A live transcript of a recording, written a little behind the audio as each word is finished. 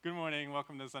Good morning.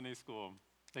 Welcome to Sunday School.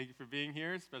 Thank you for being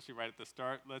here, especially right at the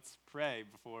start. Let's pray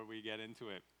before we get into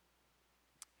it.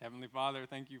 Heavenly Father,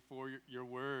 thank you for your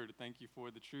word. Thank you for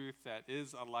the truth that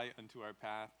is a light unto our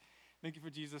path. Thank you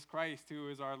for Jesus Christ, who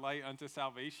is our light unto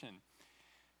salvation.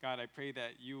 God, I pray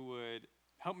that you would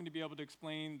help me to be able to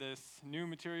explain this new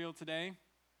material today,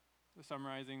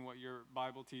 summarizing what your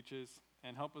Bible teaches,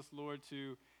 and help us, Lord,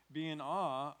 to be in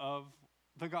awe of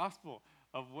the gospel,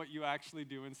 of what you actually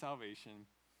do in salvation,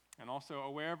 and also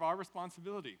aware of our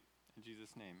responsibility. In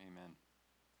Jesus' name, amen.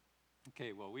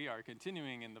 Okay, well, we are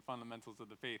continuing in the Fundamentals of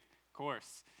the Faith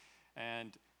course.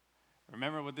 And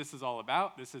remember what this is all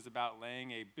about. This is about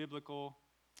laying a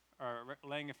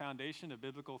foundation of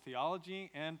biblical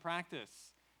theology and practice.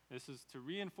 This is to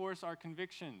reinforce our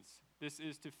convictions. This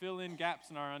is to fill in gaps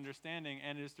in our understanding,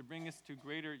 and it is to bring us to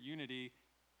greater unity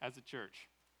as a church.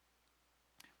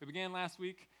 We began last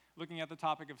week looking at the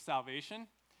topic of salvation.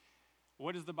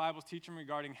 What is the Bible's teaching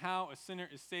regarding how a sinner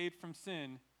is saved from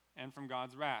sin and from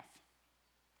God's wrath?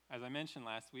 As I mentioned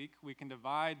last week, we can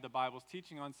divide the Bible's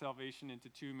teaching on salvation into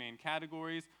two main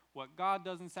categories: what God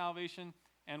does in salvation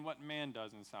and what man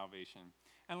does in salvation.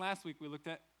 And last week we looked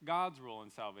at God's role in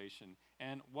salvation.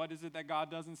 And what is it that God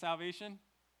does in salvation?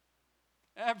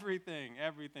 Everything.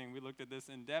 We looked at this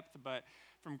in depth, but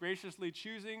from graciously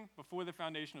choosing before the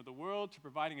foundation of the world, to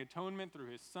providing atonement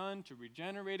through his Son, to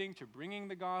regenerating, to bringing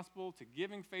the gospel, to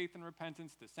giving faith and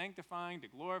repentance, to sanctifying, to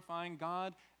glorifying,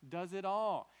 God does it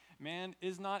all. Man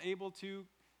is not able to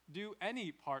do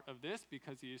any part of this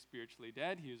because he is spiritually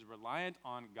dead. He is reliant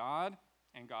on God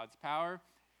and God's power.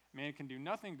 Man can do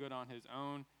nothing good on his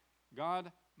own.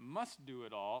 God must do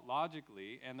it all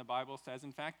logically, and the Bible says,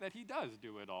 in fact, that he does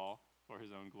do it all for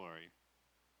his own glory.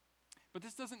 But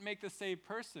this doesn't make the saved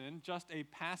person just a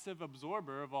passive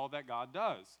absorber of all that God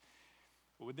does.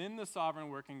 Within the sovereign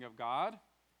working of God,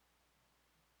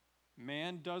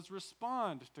 man does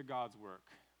respond to God's work.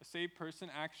 A saved person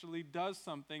actually does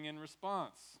something in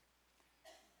response.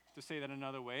 To say that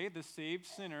another way, the saved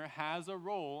sinner has a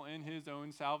role in his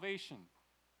own salvation.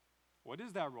 What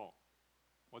is that role?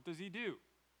 What does he do?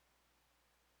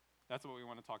 That's what we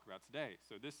want to talk about today.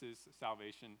 So this is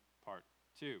salvation part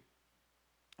 2.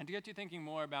 And to get you thinking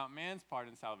more about man's part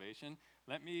in salvation,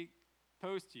 let me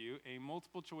pose to you a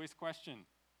multiple choice question.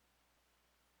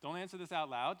 Don't answer this out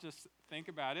loud, just think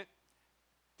about it.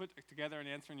 Put together an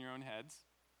answer in your own heads.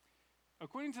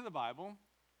 According to the Bible,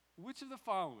 which of the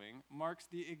following marks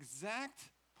the exact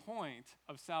point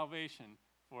of salvation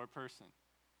for a person?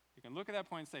 You can look at that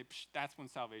point and say, that's when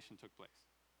salvation took place.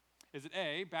 Is it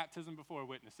A, baptism before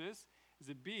witnesses? Is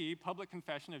it B, public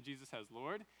confession of Jesus as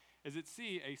Lord? Is it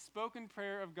C, a spoken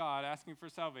prayer of God asking for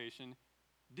salvation?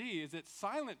 D, is it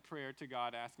silent prayer to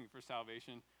God asking for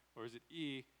salvation? Or is it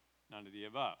E, none of the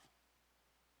above?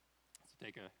 So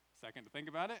take a second to think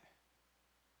about it.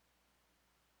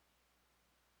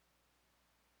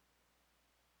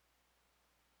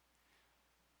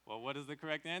 Well, what is the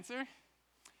correct answer?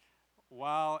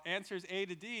 While answers A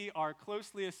to D are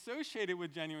closely associated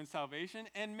with genuine salvation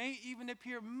and may even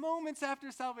appear moments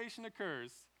after salvation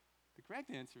occurs, the correct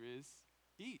answer is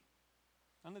E,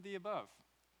 none of the above.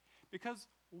 Because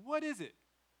what is it?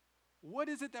 What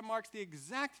is it that marks the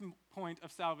exact point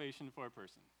of salvation for a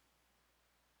person?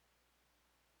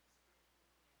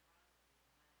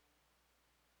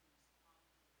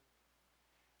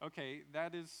 Okay,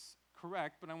 that is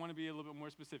correct, but I want to be a little bit more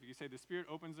specific. You say the Spirit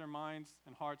opens their minds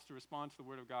and hearts to respond to the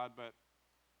Word of God, but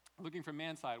looking from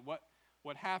man's side,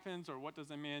 what happens or what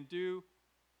does a man do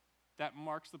that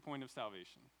marks the point of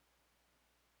salvation?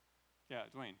 Yeah,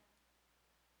 Dwayne.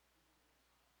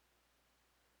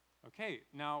 Okay,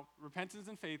 now repentance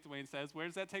and faith, Dwayne says, where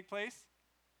does that take place?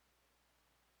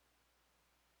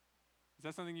 Is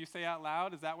that something you say out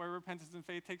loud? Is that where repentance and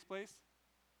faith takes place?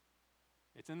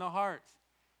 It's in the heart.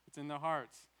 It's in the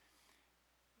heart.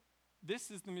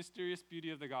 This is the mysterious beauty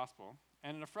of the gospel,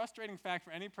 and a frustrating fact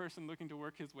for any person looking to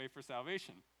work his way for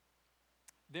salvation.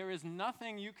 There is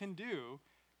nothing you can do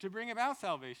to bring about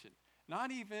salvation,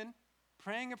 not even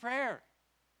praying a prayer,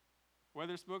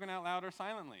 whether spoken out loud or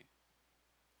silently.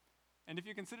 And if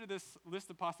you consider this list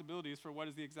of possibilities for what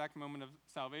is the exact moment of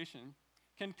salvation,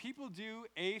 can people do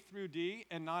A through D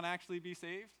and not actually be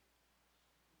saved?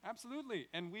 Absolutely.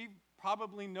 And we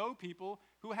probably know people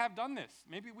who have done this.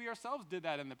 Maybe we ourselves did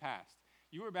that in the past.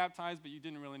 You were baptized, but you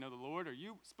didn't really know the Lord, or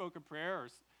you spoke a prayer or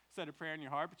said a prayer in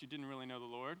your heart, but you didn't really know the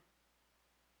Lord.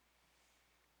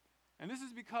 And this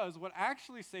is because what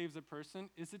actually saves a person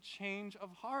is a change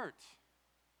of heart,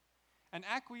 an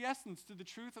acquiescence to the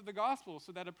truth of the gospel,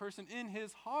 so that a person in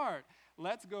his heart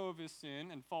lets go of his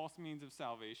sin and false means of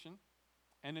salvation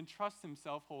and entrusts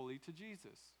himself wholly to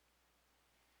Jesus.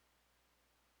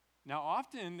 Now,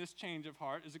 often this change of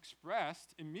heart is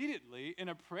expressed immediately in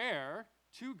a prayer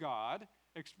to God,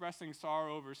 expressing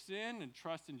sorrow over sin and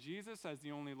trust in Jesus as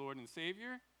the only Lord and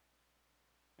Savior.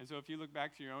 And so if you look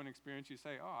back to your own experience, you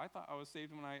say, oh, I thought I was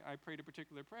saved when I prayed a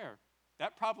particular prayer.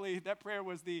 That prayer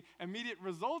was the immediate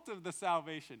result of the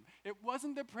salvation. It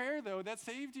wasn't the prayer, though, that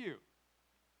saved you.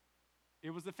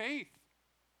 It was the faith.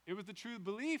 It was the true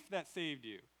belief that saved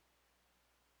you.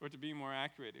 Or to be more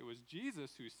accurate, it was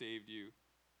Jesus who saved you,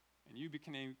 and you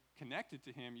became connected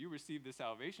to him. You received the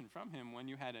salvation from him when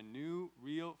you had a new,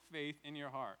 real faith in your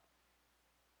heart,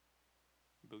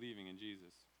 believing in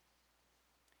Jesus.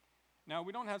 Now,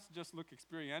 we don't have to just look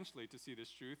experientially to see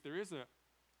this truth. There is a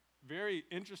very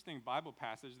interesting Bible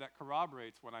passage that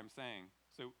corroborates what I'm saying.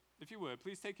 So, if you would,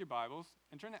 please take your Bibles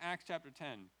and turn to Acts chapter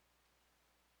 10.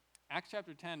 Acts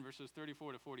chapter 10, verses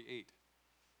 34 to 48.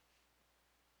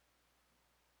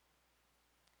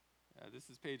 This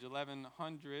is page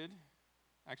 1100,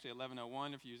 actually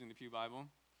 1101 if you're using the Pew Bible.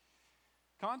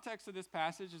 Context of this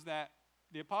passage is that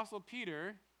the Apostle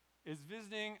Peter is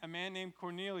visiting a man named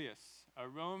Cornelius, a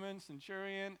Roman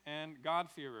centurion and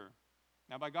God-fearer.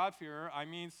 Now, by God-fearer, I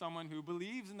mean someone who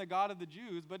believes in the God of the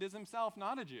Jews, but is himself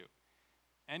not a Jew.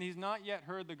 And he's not yet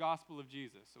heard the gospel of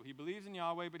Jesus. So he believes in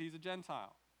Yahweh, but he's a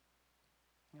Gentile.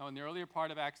 Now, in the earlier part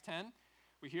of Acts 10,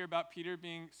 we hear about Peter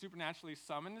being supernaturally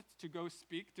summoned to go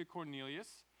speak to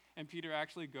Cornelius. And Peter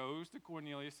actually goes to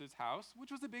Cornelius' house,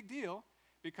 which was a big deal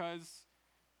because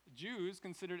Jews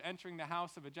considered entering the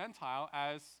house of a Gentile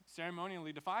as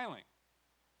ceremonially defiling.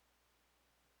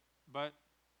 But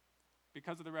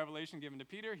because of the revelation given to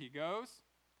Peter, he goes.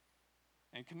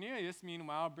 And Cornelius,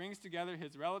 meanwhile, brings together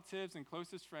his relatives and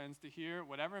closest friends to hear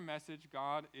whatever message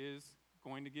God is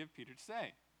going to give Peter to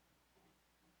say.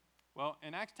 Well,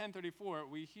 in Acts 10:34,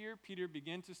 we hear Peter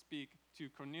begin to speak to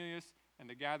Cornelius and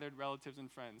the gathered relatives and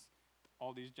friends,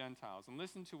 all these Gentiles. And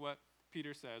listen to what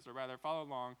Peter says, or rather follow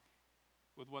along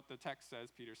with what the text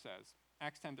says Peter says.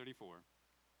 Acts 10:34.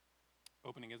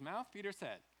 Opening his mouth, Peter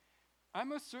said, I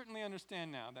most certainly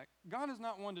understand now that God is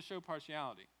not one to show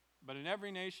partiality, but in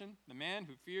every nation, the man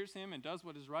who fears him and does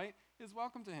what is right is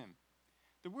welcome to him.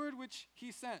 The word which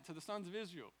he sent to the sons of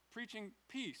Israel, preaching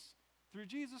peace through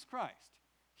Jesus Christ,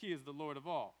 he is the Lord of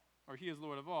all, or he is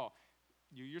Lord of all.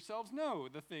 You yourselves know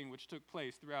the thing which took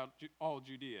place throughout all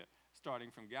Judea,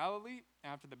 starting from Galilee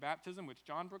after the baptism which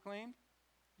John proclaimed.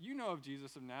 You know of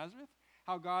Jesus of Nazareth,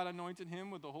 how God anointed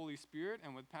him with the Holy Spirit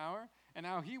and with power, and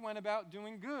how he went about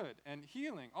doing good and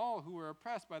healing all who were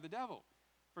oppressed by the devil,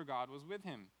 for God was with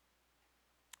him.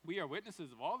 We are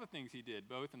witnesses of all the things he did,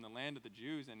 both in the land of the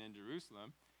Jews and in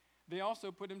Jerusalem. They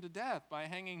also put him to death by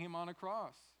hanging him on a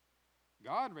cross.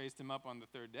 God raised him up on the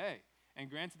third day and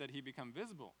granted that he become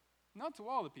visible, not to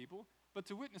all the people, but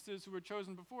to witnesses who were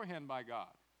chosen beforehand by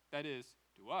God, that is,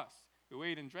 to us, who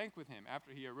ate and drank with him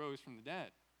after he arose from the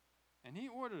dead. And he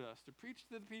ordered us to preach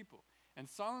to the people and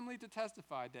solemnly to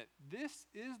testify that this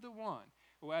is the one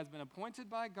who has been appointed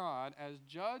by God as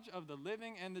judge of the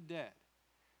living and the dead.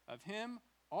 Of him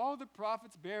all the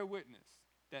prophets bear witness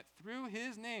that through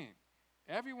his name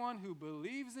everyone who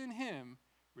believes in him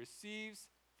receives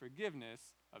forgiveness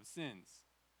of sins.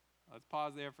 Let's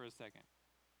pause there for a second.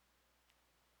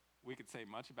 We could say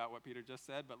much about what Peter just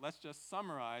said, but let's just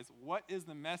summarize what is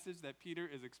the message that Peter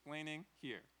is explaining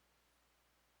here.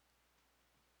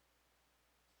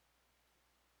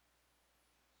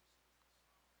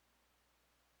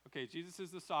 Okay, Jesus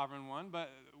is the sovereign one, but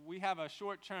we have a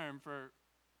short term for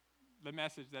the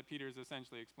message that Peter is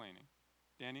essentially explaining.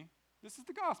 Danny, this is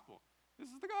the gospel. This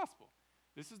is the gospel.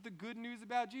 This is the good news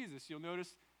about Jesus. You'll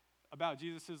notice about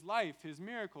Jesus' life, his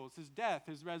miracles, his death,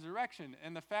 his resurrection,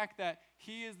 and the fact that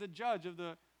he is the judge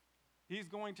he's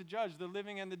going to judge the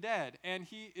living and the dead. And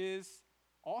he is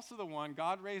also the one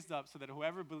God raised up so that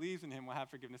whoever believes in him will have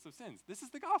forgiveness of sins. This is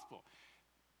the gospel.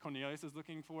 Cornelius is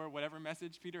looking for whatever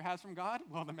message Peter has from God.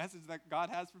 Well, the message that God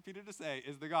has for Peter to say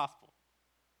is the gospel.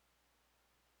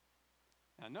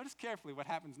 Now, notice carefully what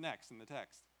happens next in the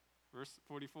text, verse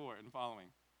 44 and following.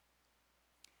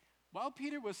 While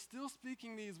Peter was still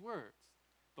speaking these words,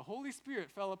 the Holy Spirit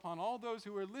fell upon all those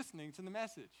who were listening to the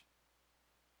message.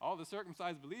 All the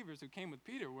circumcised believers who came with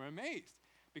Peter were amazed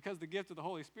because the gift of the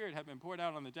Holy Spirit had been poured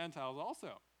out on the Gentiles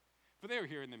also. For they were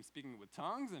hearing them speaking with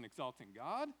tongues and exalting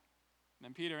God. And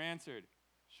then Peter answered,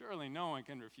 surely no one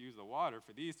can refuse the water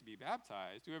for these to be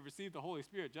baptized who have received the Holy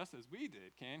Spirit just as we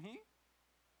did, can he?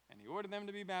 And he ordered them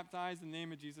to be baptized in the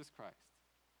name of Jesus Christ.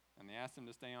 And they asked him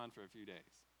to stay on for a few days.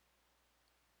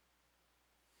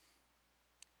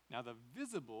 Now, the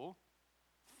visible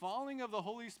falling of the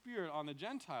Holy Spirit on the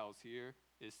Gentiles here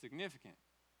is significant.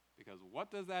 Because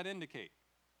what does that indicate?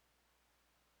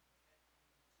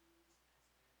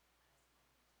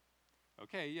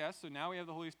 Okay, yes, so now we have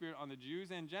the Holy Spirit on the Jews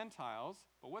and Gentiles,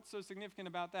 but what's so significant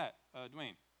about that,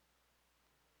 Dwayne?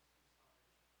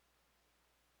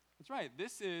 That's right.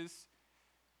 This is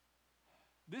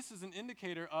an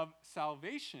indicator of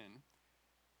salvation,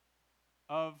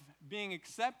 of being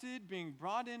accepted, being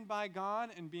brought in by God,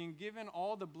 and being given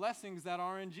all the blessings that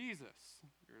are in Jesus.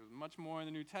 There's much more in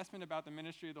the New Testament about the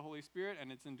ministry of the Holy Spirit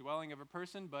and its indwelling of a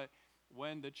person, but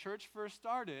when the church first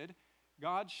started,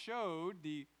 God showed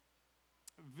the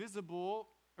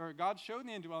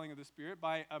indwelling of the Spirit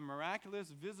by a miraculous,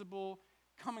 visible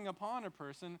coming upon a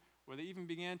person where they even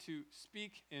began to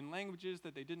speak in languages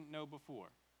that they didn't know before.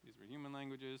 These were human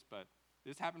languages, but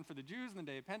this happened for the Jews in the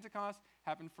day of Pentecost,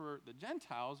 happened for the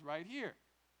Gentiles right here.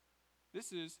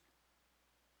 This is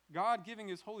God giving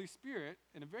his Holy Spirit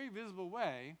in a very visible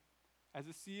way as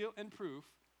a seal and proof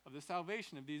of the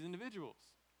salvation of these individuals.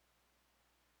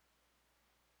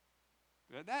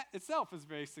 That itself is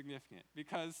very significant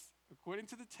because, according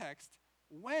to the text,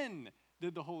 when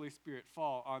did the Holy Spirit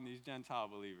fall on these Gentile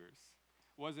believers?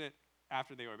 Was it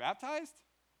after they were baptized?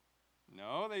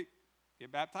 No, they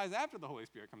get baptized after the Holy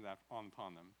Spirit comes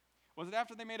upon them. Was it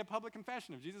after they made a public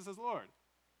confession of Jesus as Lord?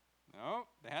 No,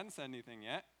 they hadn't said anything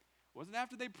yet. Was it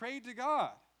after they prayed to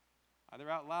God, either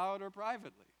out loud or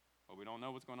privately? Well, we don't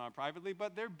know what's going on privately,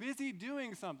 but they're busy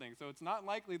doing something, so it's not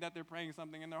likely that they're praying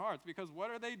something in their hearts, because what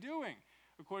are they doing?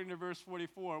 According to verse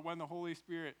 44, when the Holy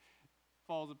Spirit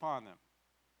falls upon them.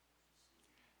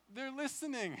 They're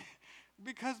listening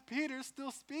because Peter's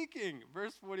still speaking.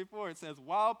 Verse 44, it says,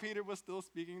 while Peter was still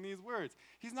speaking these words.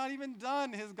 He's not even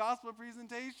done his gospel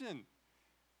presentation.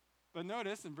 But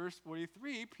notice in verse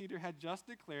 43, Peter had just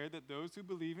declared that those who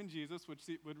believe in Jesus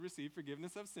would receive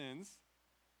forgiveness of sins.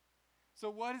 So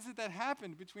what is it that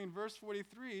happened between verse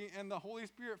 43 and the Holy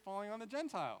Spirit falling on the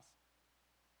Gentiles?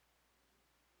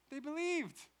 They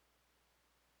believed.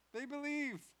 They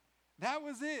believed. That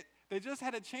was it. They just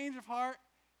had a change of heart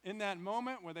in that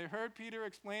moment where they heard Peter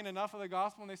explain enough of the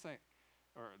gospel, and they say,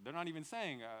 or they're not even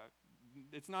saying,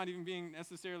 it's not even being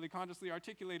necessarily consciously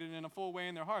articulated in a full way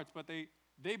in their hearts, but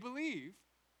they believe,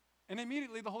 and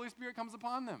immediately the Holy Spirit comes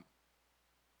upon them.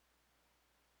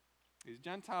 These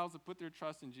Gentiles have put their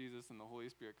trust in Jesus, and the Holy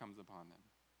Spirit comes upon them.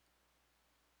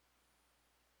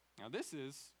 Now this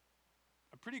is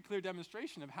a pretty clear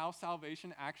demonstration of how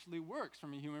salvation actually works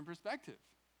from a human perspective.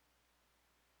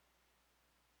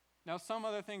 Now, some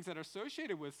other things that are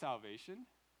associated with salvation,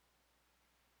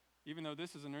 even though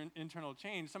this is an internal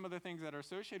change, some of the things that are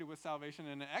associated with salvation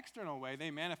in an external way, they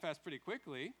manifest pretty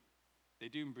quickly. They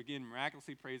do begin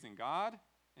miraculously praising God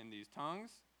in these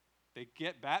tongues. They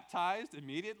get baptized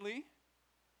immediately.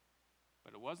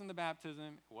 But it wasn't the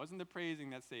baptism, it wasn't the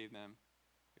praising that saved them,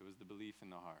 it was the belief in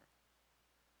the heart.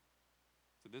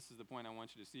 So this is the point I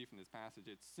want you to see from this passage.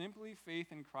 It's simply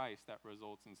faith in Christ that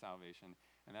results in salvation,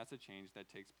 and that's a change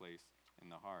that takes place in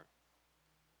the heart.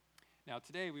 Now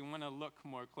today we want to look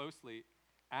more closely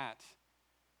at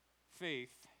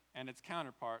faith and its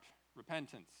counterpart,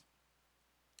 repentance.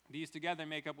 These together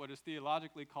make up what is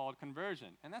theologically called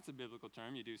conversion, and that's a biblical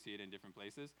term. You do see it in different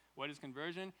places. What is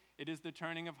conversion? It is the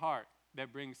turning of heart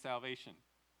that brings salvation.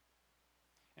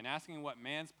 And asking what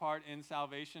man's part in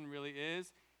salvation really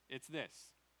is, it's this.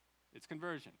 It's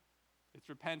conversion. It's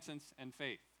repentance and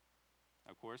faith.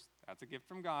 Of course, that's a gift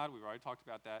from God. We've already talked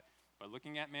about that. But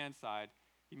looking at man's side,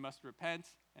 he must repent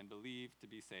and believe to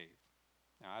be saved.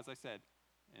 Now, as I said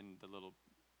in the little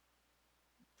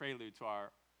prelude to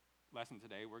our lesson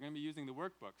today, we're going to be using the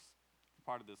workbooks for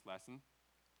part of this lesson.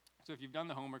 So if you've done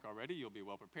the homework already, you'll be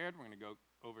well prepared. We're going to go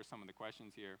over some of the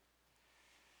questions here.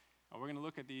 And we're going to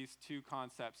look at these two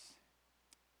concepts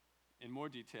in more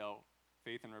detail,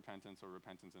 faith and repentance, or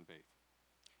repentance and faith.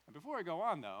 And before I go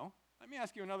on, though, let me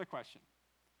ask you another question.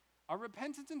 Are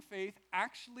repentance and faith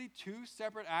actually two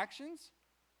separate actions,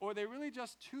 or are they really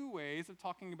just two ways of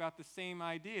talking about the same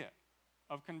idea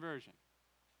of conversion?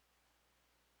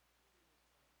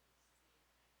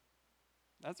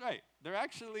 That's right. They're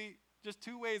actually just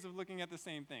two ways of looking at the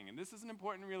same thing, and this is an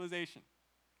important realization.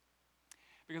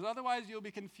 Because otherwise you'll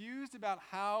be confused about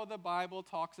how the Bible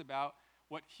talks about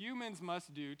what humans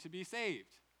must do to be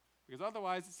saved. Because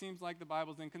otherwise it seems like the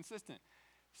Bible's inconsistent.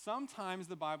 Sometimes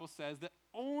the Bible says that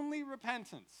only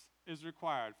repentance is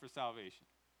required for salvation.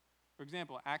 For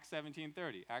example, Acts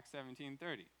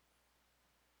 17:30.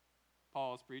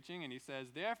 Paul is preaching and he says,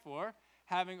 therefore,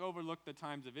 having overlooked the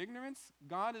times of ignorance,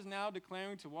 God is now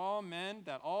declaring to all men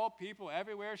that all people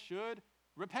everywhere should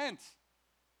repent.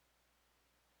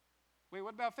 Wait,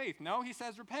 what about faith? No, he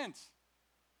says repent.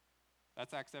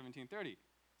 That's Acts 17:30.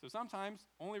 So sometimes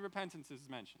only repentance is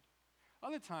mentioned.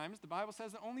 Other times, the Bible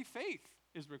says that only faith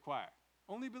is required.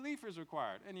 Only belief is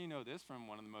required. And you know this from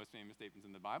one of the most famous statements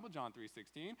in the Bible, John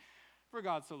 3:16. For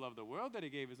God so loved the world that he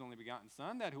gave his only begotten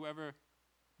Son, that whoever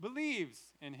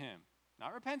believes in him,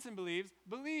 not repents and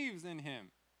believes in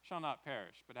him, shall not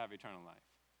perish, but have eternal life.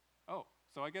 Oh,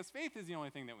 so I guess faith is the only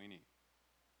thing that we need.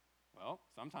 Well,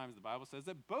 sometimes the Bible says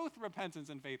that both repentance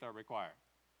and faith are required.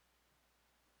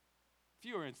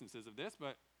 Fewer instances of this,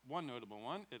 but one notable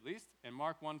one, at least, in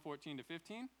Mark 1:14 to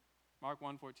 15. Mark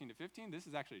 1:14 to 15, this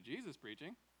is actually Jesus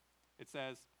preaching. It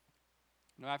says,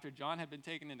 now after John had been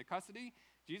taken into custody,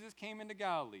 Jesus came into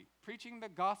Galilee, preaching the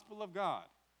gospel of God,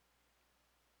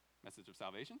 message of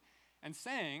salvation, and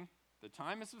saying, the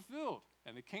time is fulfilled,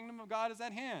 and the kingdom of God is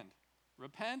at hand.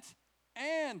 Repent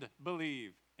and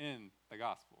believe in the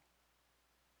gospel.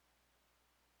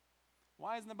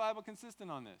 Why isn't the Bible consistent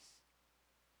on this?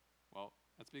 Well,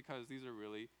 that's because these are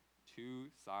really two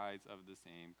sides of the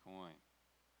same coin.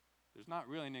 There's not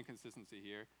really an inconsistency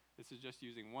here. This is just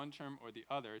using one term or the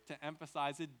other to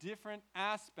emphasize a different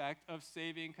aspect of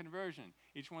saving conversion.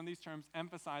 Each one of these terms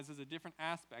emphasizes a different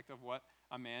aspect of what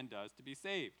a man does to be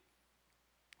saved.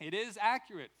 It is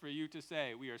accurate for you to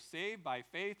say we are saved by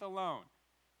faith alone.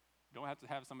 You don't have to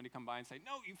have somebody come by and say,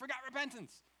 no, you forgot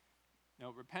repentance.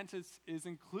 No, repentance is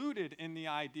included in the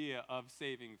idea of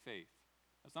saving faith.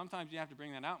 Now, sometimes you have to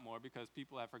bring that out more because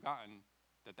people have forgotten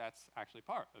that that's actually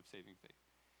part of saving faith.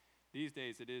 These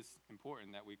days, it is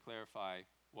important that we clarify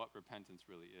what repentance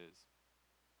really is.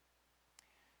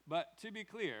 But to be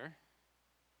clear,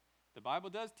 the Bible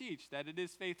does teach that it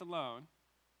is faith alone,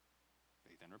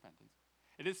 faith and repentance.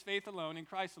 It is faith alone in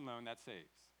Christ alone that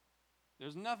saves.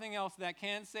 There's nothing else that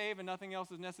can save, and nothing else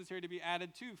is necessary to be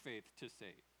added to faith to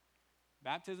save.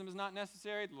 Baptism is not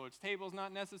necessary. The Lord's table is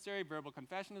not necessary. Verbal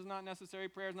confession is not necessary.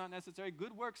 Prayer is not necessary.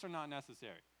 Good works are not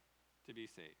necessary to be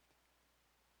saved.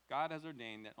 God has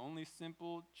ordained that only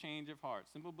simple change of heart,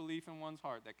 simple belief in one's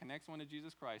heart that connects one to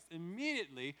Jesus Christ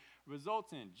immediately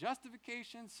results in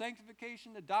justification,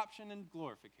 sanctification, adoption, and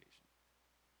glorification.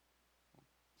 Well,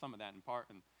 some of that in part,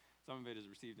 and some of it is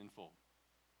received in full.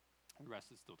 The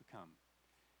rest is still to come.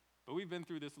 But we've been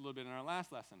through this a little bit in our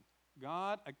last lesson.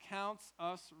 God accounts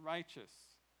us righteous.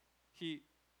 He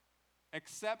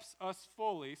accepts us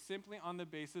fully simply on the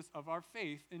basis of our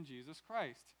faith in Jesus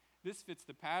Christ. This fits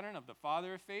the pattern of the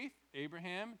father of faith,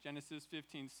 Abraham, Genesis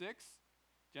 15:6.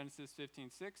 Genesis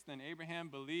 15:6, then Abraham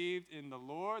believed in the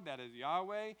Lord, that is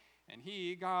Yahweh, and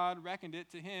he, God, reckoned it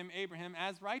to him, Abraham,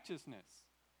 as righteousness.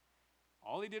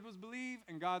 All he did was believe,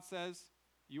 and God says,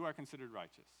 you are considered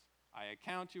righteous. I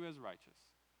account you as righteous.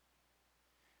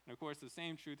 And of course, the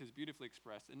same truth is beautifully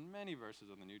expressed in many verses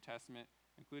of the New Testament,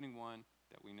 including one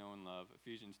that we know and love,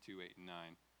 Ephesians 2:8 and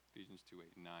 9. Ephesians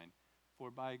 2:8 and 9. For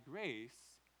by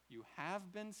grace you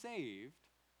have been saved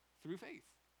through faith,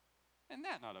 and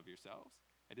that not of yourselves.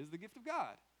 It is the gift of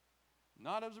God,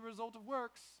 not as a result of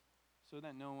works, so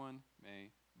that no one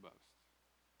may boast.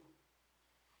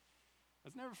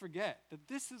 Let's never forget that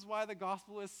this is why the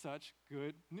gospel is such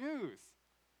good news,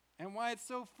 and why it's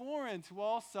so foreign to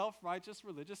all self-righteous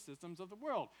religious systems of the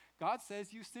world. God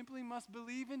says you simply must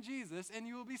believe in Jesus and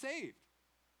you will be saved.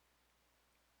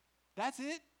 That's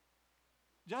it?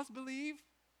 Just believe?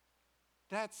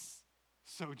 That's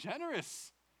so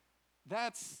generous.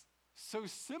 That's so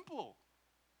simple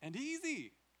and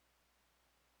easy.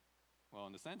 Well,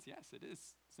 in a sense, yes, it is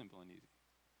simple and easy.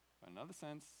 But in another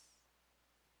sense,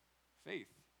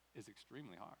 faith is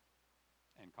extremely hard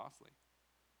and costly.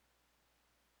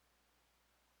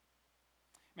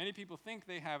 Many people think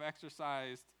they have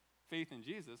exercised faith in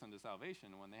Jesus unto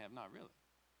salvation when they have not really.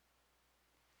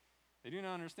 They do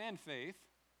not understand faith,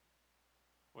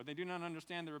 or they do not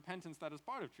understand the repentance that is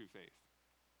part of true faith,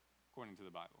 according to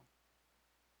the Bible.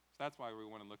 So that's why we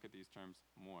want to look at these terms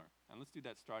more. And let's do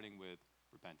that starting with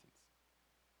repentance.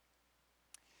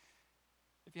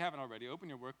 If you haven't already, open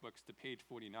your workbooks to page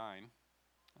 49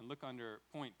 and look under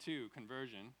point 2,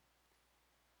 conversion,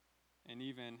 and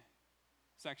even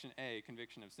section A,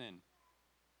 conviction of sin.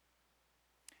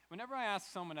 Whenever I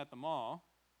ask someone at the mall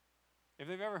if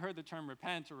they've ever heard the term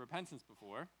repent or repentance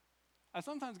before, I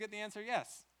sometimes get the answer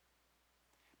yes.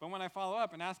 But when I follow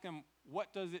up and ask them,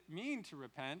 what does it mean to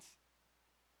repent?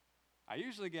 I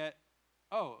usually get,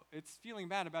 oh, it's feeling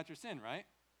bad about your sin, right?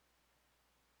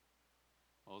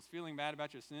 Well, is feeling bad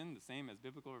about your sin the same as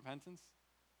biblical repentance?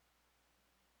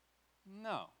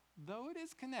 No, though it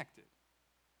is connected.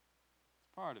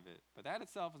 It's part of it, but that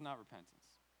itself is not repentance.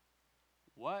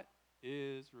 What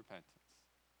is repentance?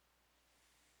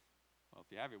 Well,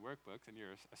 if you have your workbooks and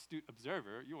you're an astute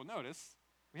observer, you will notice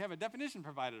We have a definition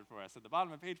provided for us at the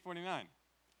bottom of page 49.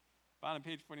 Bottom of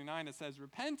page 49, it says,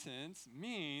 repentance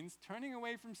means turning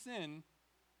away from sin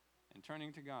and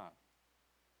turning to God.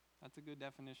 That's a good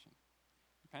definition.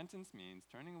 Repentance means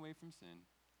turning away from sin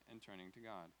and turning to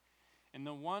God. In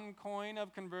the one coin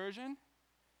of conversion,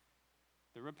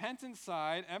 the repentance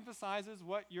side emphasizes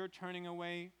what you're turning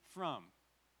away from.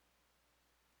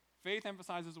 Faith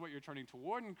emphasizes what you're turning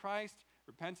toward in Christ.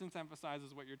 Repentance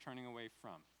emphasizes what you're turning away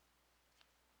from.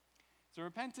 So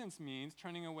repentance means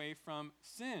turning away from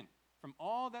sin, from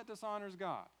all that dishonors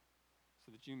God,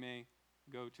 so that you may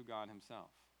go to God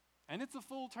himself. And it's a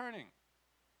full turning.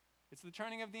 It's the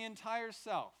turning of the entire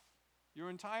self, your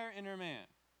entire inner man,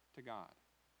 to God.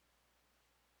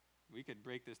 We could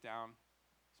break this down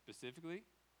specifically.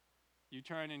 You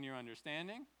turn in your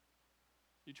understanding.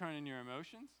 You turn in your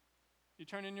emotions. You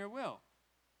turn in your will.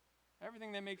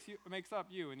 Everything that makes up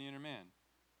you in the inner man.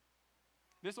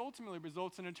 This ultimately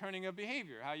results in a turning of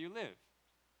behavior, how you live.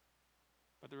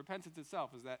 But the repentance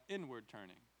itself is that inward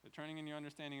turning, the turning in your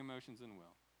understanding, emotions, and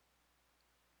will.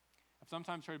 I've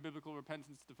sometimes heard biblical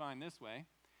repentance defined this way.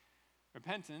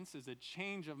 Repentance is a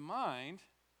change of mind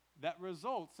that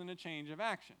results in a change of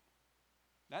action.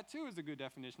 That too is a good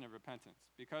definition of repentance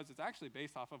because it's actually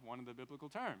based off of one of the biblical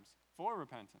terms for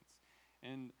repentance.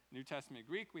 In New Testament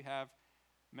Greek, we have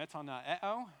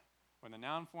metanoeo, or the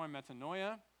noun form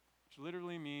metanoia, which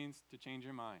literally means to change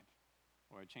your mind,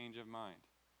 or a change of mind.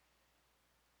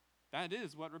 That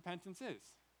is what repentance is.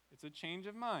 It's a change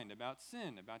of mind about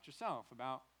sin, about yourself,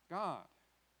 about God.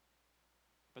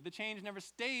 But the change never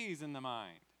stays in the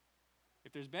mind.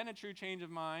 If there's been a true change of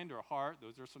mind or heart,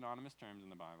 those are synonymous terms in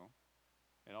the Bible,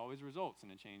 it always results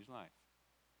in a changed life.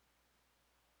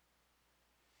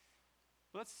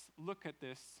 Let's look at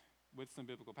this with some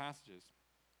biblical passages.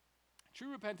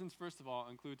 True repentance, first of all,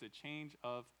 includes a change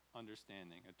of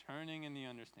understanding, a turning in the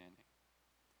understanding.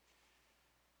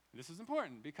 This is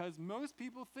important because most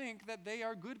people think that they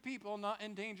are good people not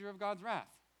in danger of God's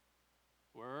wrath.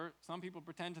 Or some people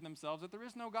pretend to themselves that there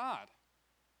is no God,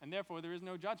 and therefore there is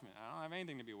no judgment. I don't have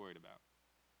anything to be worried about.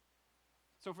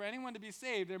 So for anyone to be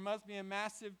saved, there must be a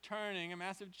massive turning, a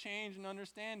massive change in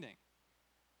understanding.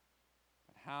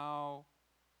 But how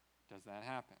does that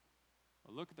happen?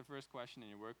 Well, look at the first question in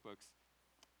your workbooks.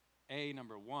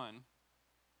 Number 1.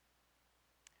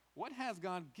 What has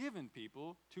God given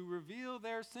people to reveal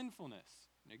their sinfulness?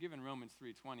 They're given Romans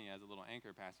 3:20 as a little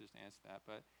anchor passage to answer that,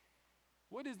 but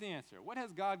what is the answer? What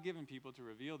has God given people to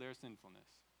reveal their sinfulness?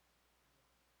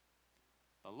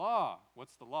 The law.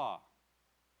 What's the law?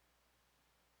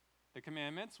 The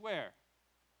commandments, where?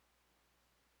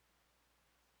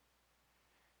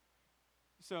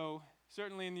 So,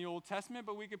 certainly in the Old Testament,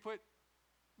 but we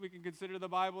can consider the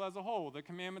Bible as a whole. The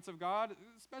commandments of God,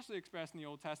 especially expressed in the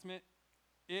Old Testament,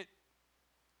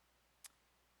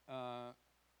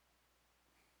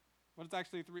 what does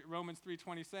actually Romans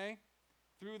 3:20 say?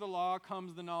 Through the law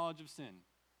comes the knowledge of sin.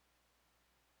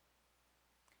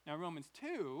 Now Romans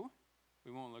 2,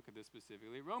 we won't look at this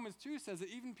specifically. Romans 2 says that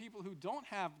even people who don't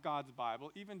have God's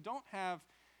Bible, even don't have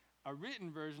a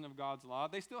written version of God's law,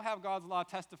 they still have God's law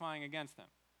testifying against them.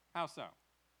 How so?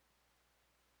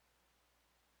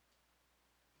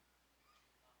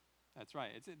 That's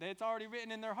right. It's already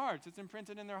written in their hearts. It's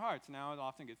imprinted in their hearts. Now it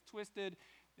often gets twisted,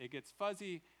 it gets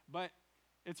fuzzy, but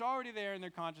it's already there in their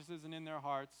consciences and in their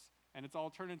hearts, and it's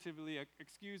alternatively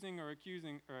excusing or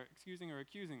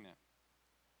accusing them.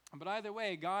 But either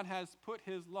way, God has put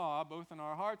his law both in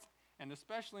our hearts and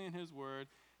especially in his word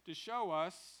to show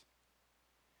us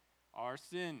our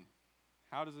sin.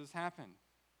 How does this happen?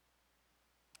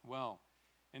 Well,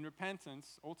 in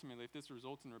repentance, ultimately, if this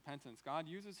results in repentance, God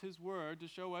uses his word to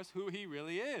show us who he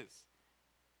really is,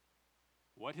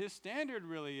 what his standard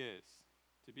really is,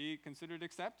 to be considered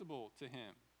acceptable to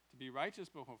him, to be righteous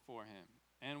before him,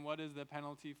 and what is the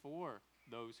penalty for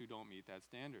those who don't meet that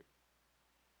standard.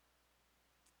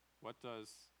 What does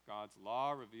God's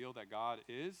law reveal that God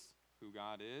is, who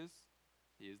God is?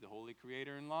 He is the holy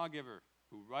creator and lawgiver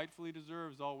who rightfully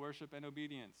deserves all worship and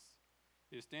obedience.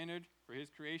 His standard for his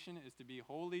creation is to be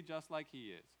holy just like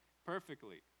he is,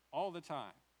 perfectly, all the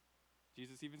time.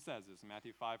 Jesus even says this in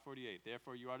Matthew 5:48.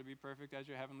 Therefore you are to be perfect as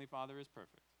your heavenly Father is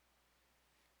perfect.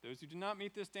 Those who do not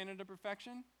meet this standard of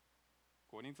perfection,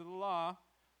 according to the law,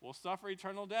 will suffer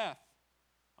eternal death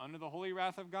under the holy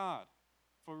wrath of God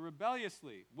for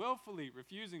rebelliously, willfully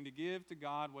refusing to give to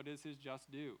God what is his just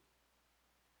due.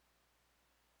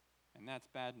 And that's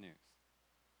bad news,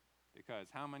 because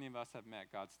how many of us have met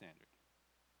God's standard?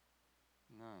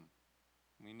 None.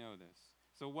 We know this.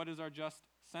 So what is our just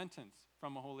sentence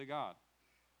from a holy God?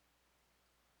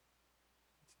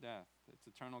 It's death. It's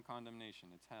eternal condemnation.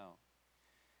 It's hell.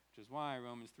 Which is why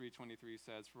Romans 3:23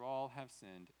 says, "For all have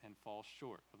sinned and fall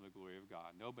short of the glory of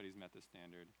God." Nobody's met the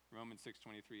standard. Romans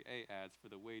 6:23a adds, "For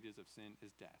the wages of sin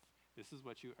is death." This is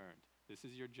what you earned. This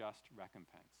is your just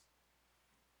recompense.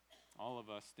 All of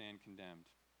us stand condemned.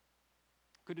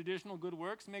 Could additional good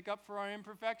works make up for our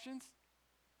imperfections?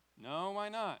 No, why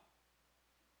not?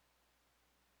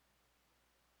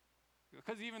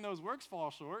 Because even those works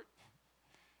fall short.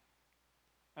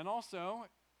 And also,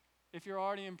 if you're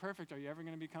already imperfect, are you ever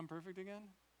going to become perfect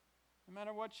again? No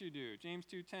matter what you do. James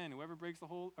 2:10, whoever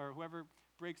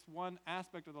breaks one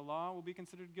aspect of the law will be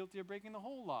considered guilty of breaking the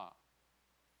whole law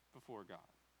before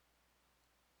God.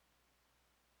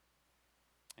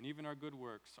 And even our good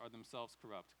works are themselves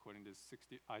corrupt, according to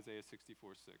Isaiah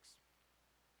 64:6.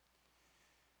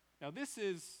 Now, this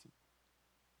is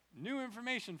new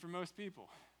information for most people.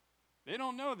 They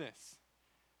don't know this.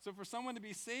 So for someone to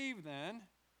be saved then,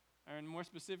 and more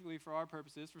specifically for our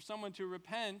purposes, for someone to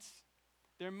repent,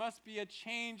 there must be a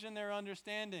change in their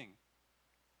understanding.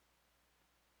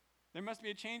 There must be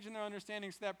a change in their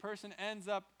understanding so that person ends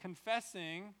up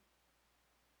confessing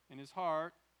in his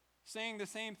heart, saying the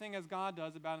same thing as God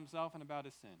does about himself and about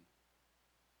his sin.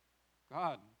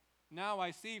 God, now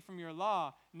I see from your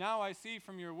law, now I see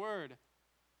from your word,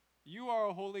 you are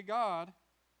a holy God,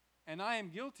 and I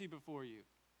am guilty before you.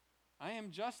 I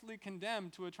am justly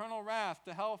condemned to eternal wrath,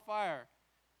 to hell fire,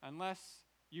 unless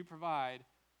you provide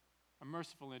a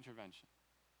merciful intervention.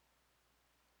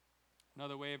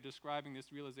 Another way of describing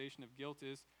this realization of guilt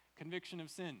is conviction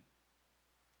of sin.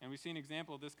 And we see an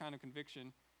example of this kind of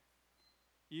conviction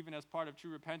even as part of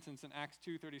true repentance in Acts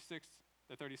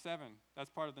 2:36-37.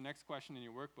 That's part of the next question in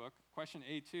your workbook. Question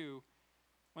A2,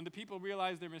 when the people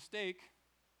realized their mistake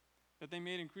that they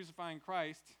made in crucifying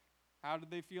Christ, how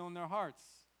did they feel in their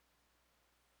hearts?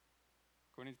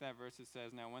 According to that verse, it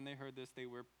says, "Now when they heard this, they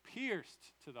were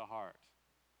pierced to the heart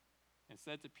and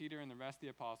said to Peter and the rest of the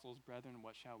apostles, 'Brethren,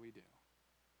 what shall we do?'"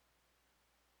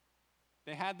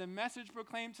 They had the message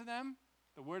proclaimed to them,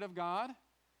 the word of God,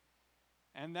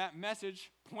 and that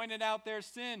message pointed out their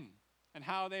sin and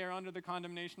how they are under the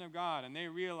condemnation of God, and they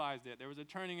realized it. There was a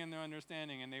turning in their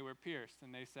understanding, and they were pierced,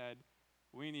 and they said,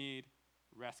 "We need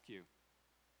rescue."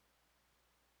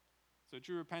 So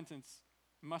true repentance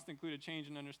must include a change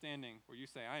in understanding where you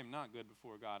say, "I am not good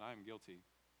before God, I am guilty."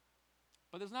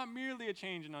 But there's not merely a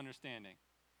change in understanding.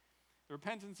 The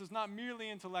repentance is not merely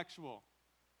intellectual.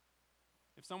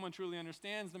 If someone truly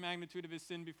understands the magnitude of his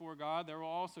sin before God, there will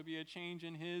also be a change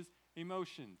in his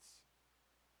emotions.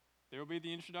 There will be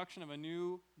the introduction of a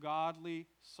new godly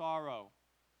sorrow,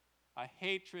 a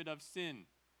hatred of sin,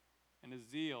 and a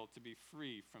zeal to be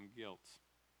free from guilt.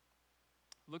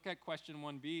 Look at question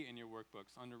 1b in your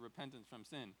workbooks under repentance from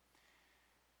sin.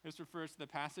 This refers to the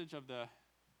passage of the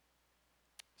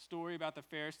story about the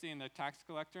Pharisee and the tax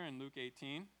collector in Luke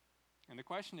 18. And the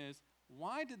question is,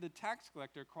 why did the tax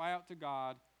collector cry out to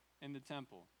God in the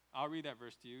temple? I'll read that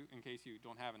verse to you in case you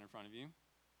don't have it in front of you.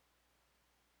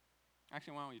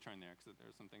 Actually, why don't you turn there, because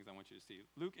there's some things I want you to see.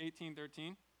 Luke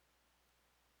 18:13.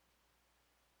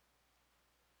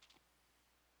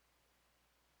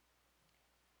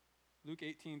 Luke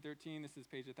 18:13, this is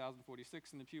page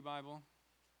 1046 in the Pew Bible.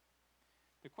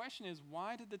 The question is,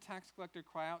 why did the tax collector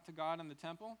cry out to God in the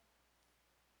temple?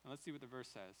 And let's see what the verse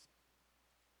says.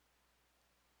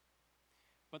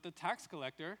 "But the tax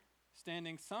collector,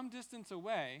 standing some distance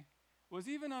away, was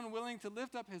even unwilling to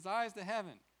lift up his eyes to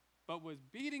heaven, but was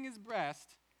beating his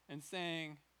breast and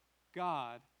saying,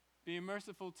 'God, be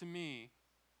merciful to me,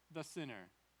 the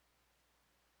sinner.'"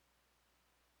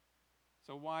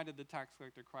 So why did the tax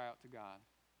collector cry out to God?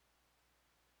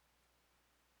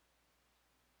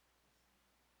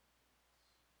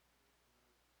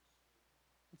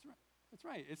 That's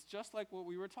right. It's just like what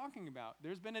we were talking about.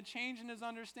 There's been a change in his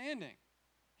understanding.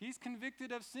 He's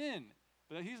convicted of sin,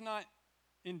 but he's not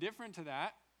indifferent to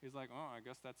that. He's like, "Oh, I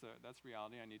guess that's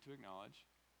reality I need to acknowledge."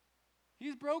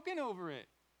 He's broken over it.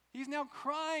 He's now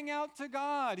crying out to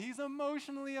God. He's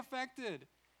emotionally affected,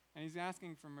 and he's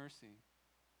asking for mercy.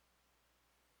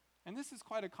 And this is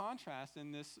quite a contrast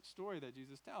in this story that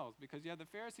Jesus tells, because you have the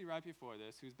Pharisee right before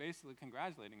this who's basically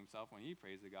congratulating himself when he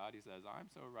prays to God. He says, "I'm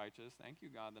so righteous. Thank you,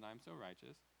 God, that I'm so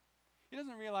righteous." He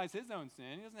doesn't realize his own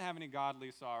sin. He doesn't have any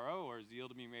godly sorrow or zeal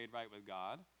to be made right with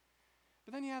God.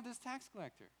 But then you have this tax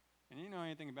collector. And you know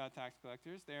anything about tax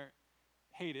collectors. They're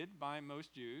hated by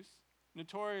most Jews,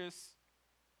 notorious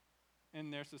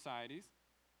in their societies.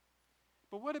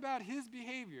 But what about his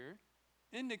behavior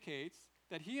indicates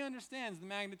that he understands the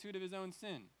magnitude of his own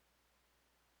sin,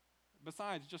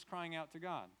 besides just crying out to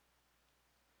God?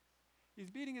 He's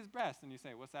beating his breast, and you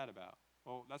say, "What's that about?"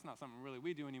 Well, that's not something really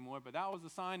we do anymore, but that was a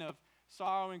sign of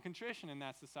sorrow and contrition in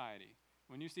that society.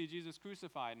 When you see Jesus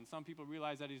crucified and some people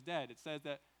realize that he's dead, it says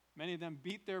that many of them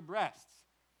beat their breasts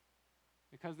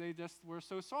because they just were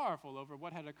so sorrowful over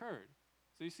what had occurred.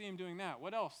 So you see him doing that.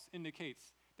 What else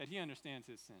indicates that he understands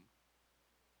his sin?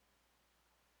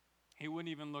 He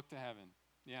wouldn't even look to heaven.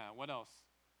 Yeah, what else?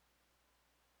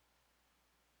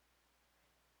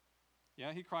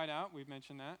 Yeah, he cried out. We've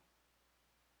mentioned that.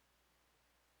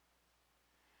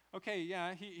 Okay,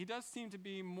 yeah, he does seem to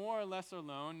be more or less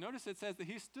alone. Notice it says that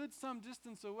he stood some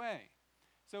distance away.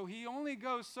 So he only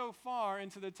goes so far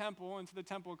into the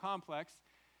temple complex,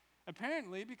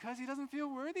 apparently because he doesn't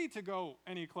feel worthy to go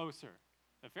any closer.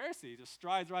 The Pharisee just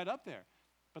strides right up there.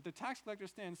 But the tax collector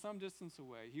stands some distance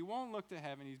away. He won't look to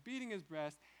heaven. He's beating his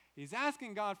breast. He's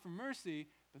asking God for mercy.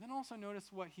 But then also notice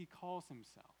what he calls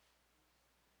himself.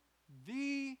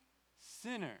 The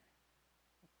sinner.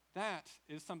 That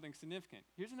is something significant.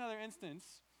 Here's another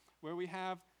instance where we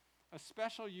have a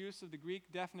special use of the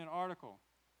Greek definite article,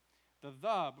 the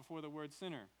before the word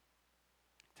sinner.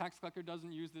 Tax collector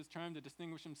doesn't use this term to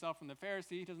distinguish himself from the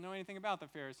Pharisee. He doesn't know anything about the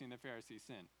Pharisee and the Pharisee's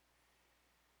sin.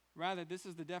 Rather, this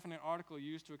is the definite article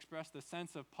used to express the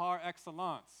sense of par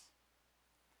excellence,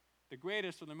 the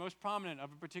greatest or the most prominent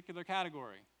of a particular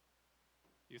category.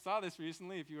 You saw this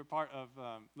recently if you were part of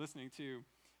listening to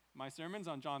my sermons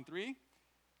on John 3.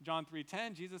 John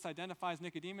 3:10, Jesus identifies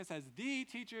Nicodemus as the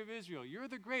teacher of Israel. You're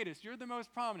the greatest. You're the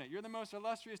most prominent. You're the most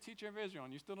illustrious teacher of Israel.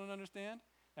 And you still don't understand?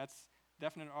 That's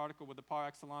definite article with the par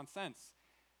excellence sense.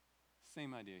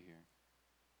 Same idea here.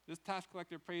 This tax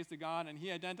collector prays to God, and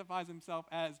he identifies himself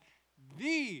as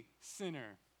the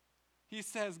sinner. He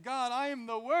says, God, I am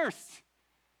the worst.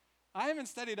 I haven't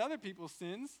studied other people's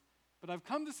sins, but I've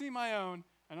come to see my own,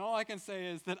 and all I can say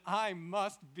is that I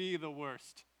must be the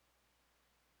worst.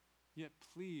 Yet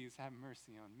please have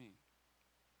mercy on me.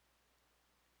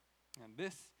 And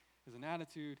this is an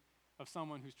attitude of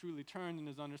someone who's truly turned in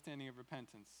his understanding of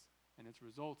repentance, and it's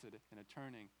resulted in a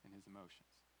turning in his emotions.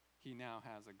 He now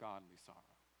has a godly sorrow.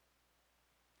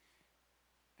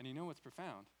 And you know what's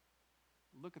profound?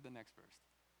 Look at the next verse.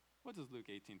 What does Luke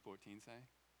 18:14 say?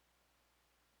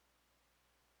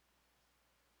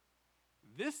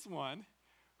 This one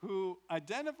who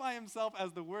identifies himself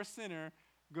as the worst sinner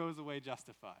goes away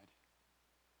justified.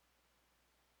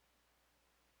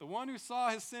 The one who saw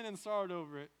his sin and sorrowed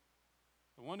over it,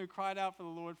 the one who cried out for the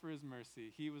Lord for his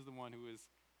mercy, he was the one who was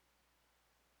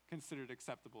considered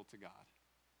acceptable to God,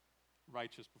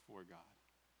 righteous before God.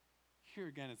 Here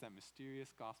again is that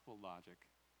mysterious gospel logic.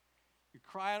 You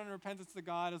cry out in repentance to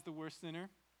God as the worst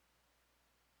sinner,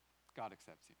 God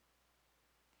accepts you.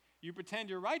 You pretend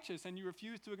you're righteous and you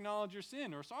refuse to acknowledge your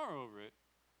sin or sorrow over it,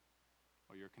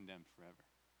 well, you're condemned forever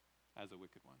as a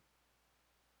wicked one.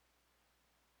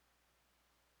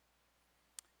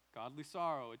 Godly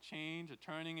sorrow, a change, a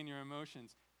turning in your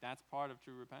emotions, that's part of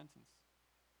true repentance.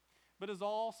 But is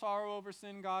all sorrow over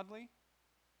sin godly?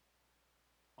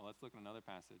 Well, let's look at another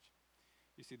passage.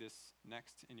 You see this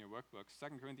next in your workbooks,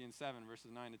 2 Corinthians 7,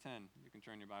 verses 9 to 10. You can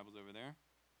turn your Bibles over there.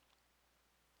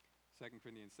 2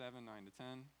 Corinthians 7, 9 to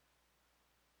 10.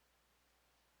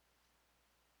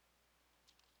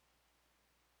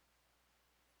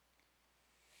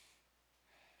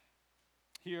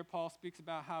 Here, Paul speaks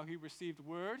about how he received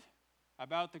word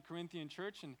about the Corinthian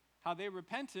church and how they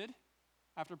repented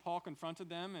after Paul confronted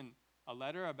them in a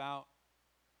letter about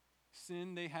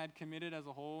sin they had committed as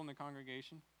a whole in the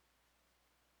congregation.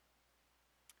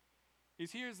 He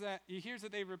hears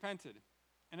that they've repented.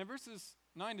 And in verses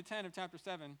 9 to 10 of chapter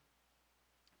 7,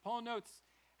 Paul notes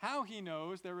how he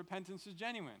knows their repentance is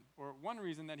genuine, or one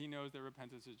reason that he knows their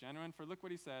repentance is genuine, for look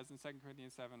what he says in 2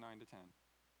 Corinthians 7, 9 to 10.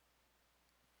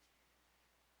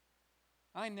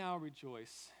 I now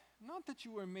rejoice, not that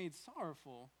you were made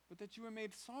sorrowful, but that you were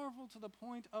made sorrowful to the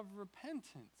point of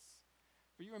repentance.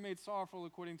 For you were made sorrowful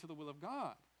according to the will of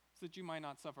God, so that you might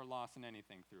not suffer loss in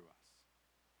anything through us.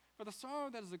 For the sorrow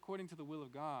that is according to the will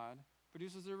of God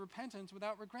produces a repentance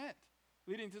without regret,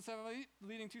 leading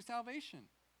to salvation.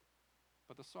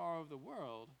 But the sorrow of the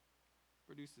world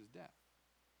produces death.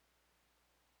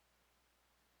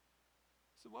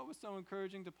 So what was so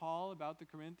encouraging to Paul about the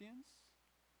Corinthians?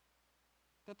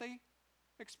 That they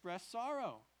expressed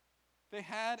sorrow. They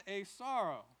had a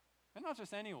sorrow. And not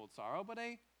just any old sorrow, but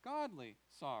a godly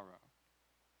sorrow.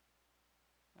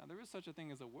 Now, there is such a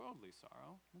thing as a worldly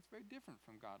sorrow. It's very different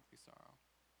from godly sorrow.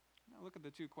 Now, look at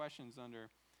the two questions under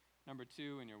number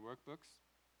 2 in your workbooks.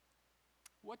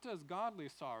 What does godly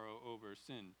sorrow over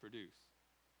sin produce?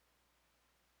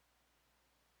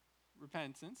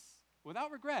 Repentance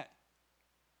without regret.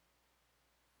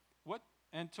 What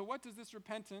And to what does this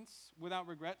repentance without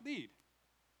regret lead?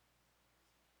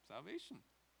 Salvation.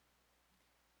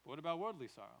 But what about worldly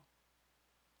sorrow?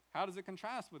 How does it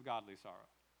contrast with godly sorrow?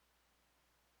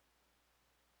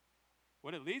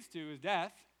 What it leads to is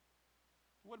death.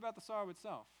 What about the sorrow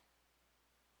itself?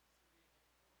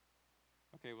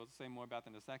 Okay, we'll say more about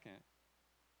that in a second.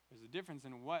 There's a difference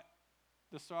in what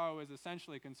the sorrow is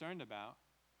essentially concerned about.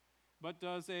 But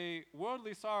does a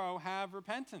worldly sorrow have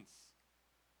repentance?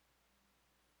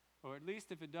 Or at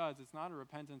least if it does, it's not a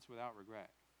repentance without regret.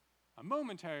 A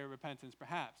momentary repentance,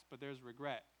 perhaps, but there's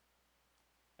regret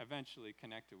eventually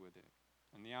connected with it.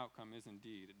 And the outcome is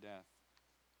indeed death.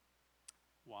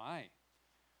 Why?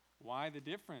 Why the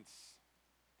difference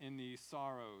in these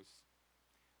sorrows?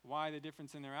 Why the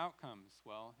difference in their outcomes?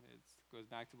 Well, it goes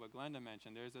back to what Glenda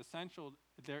mentioned. There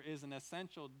is an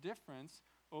essential difference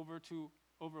over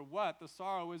what the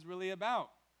sorrow is really about.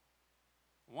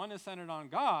 One is centered on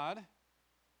God,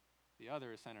 the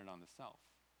other is centered on the self.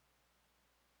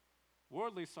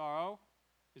 Worldly sorrow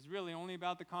is really only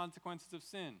about the consequences of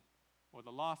sin or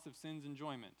the loss of sin's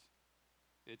enjoyment.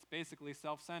 It's basically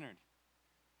self-centered.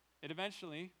 It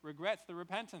eventually regrets the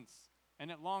repentance, and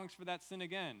it longs for that sin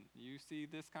again. You see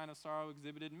this kind of sorrow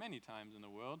exhibited many times in the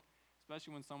world,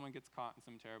 especially when someone gets caught in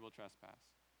some terrible trespass.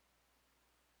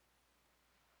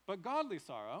 But godly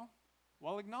sorrow,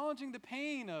 while acknowledging the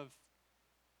pain of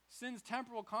sin's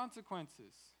temporal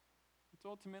consequences, it's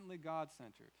ultimately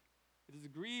God-centered. It is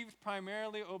grieved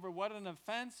primarily over what an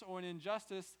offense or an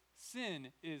injustice sin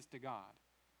is to God,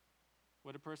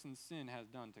 what a person's sin has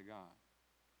done to God.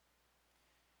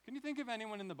 Can you think of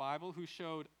anyone in the Bible who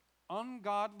showed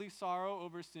ungodly sorrow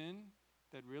over sin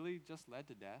that really just led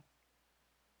to death?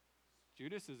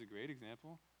 Judas is a great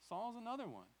example. Saul's another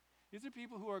one. These are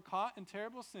people who are caught in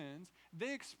terrible sins.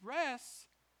 They express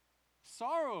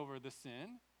sorrow over the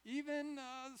sin, even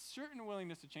a certain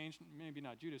willingness to change, maybe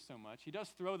not Judas so much. He does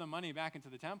throw the money back into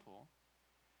the temple.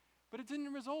 But it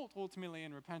didn't result ultimately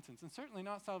in repentance, and certainly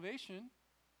not salvation.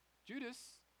 Judas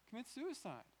commits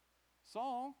suicide.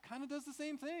 Saul kind of does the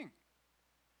same thing.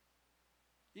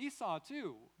 Esau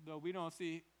too, though we don't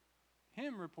see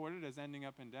him reported as ending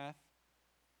up in death.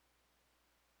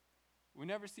 We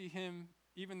never see him,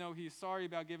 even though he's sorry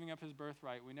about giving up his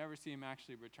birthright, we never see him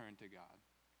actually return to God.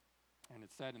 And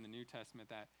it's said in the New Testament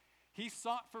that he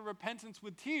sought for repentance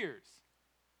with tears,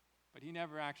 but he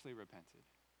never actually repented.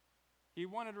 He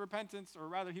wanted repentance, or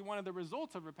rather, he wanted the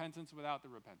results of repentance without the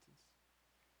repentance.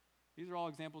 These are all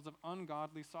examples of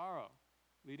ungodly sorrow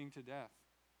leading to death.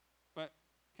 But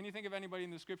can you think of anybody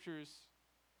in the scriptures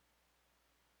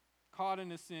caught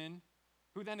in a sin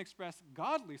who then expressed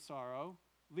godly sorrow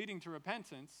leading to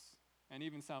repentance and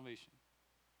even salvation?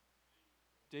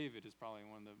 David is probably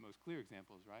one of the most clear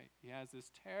examples, right? He has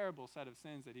this terrible set of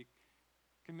sins that he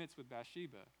commits with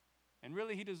Bathsheba. And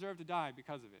really, he deserved to die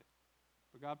because of it.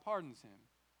 But God pardons him.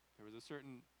 There was a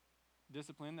certain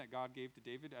discipline that God gave to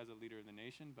David as a leader of the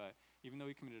nation, but even though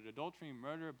he committed adultery,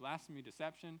 murder, blasphemy,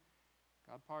 deception,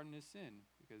 God pardoned his sin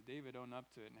because David owned up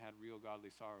to it and had real godly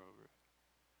sorrow over it.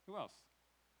 Who else?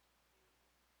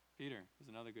 Peter is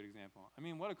another good example. I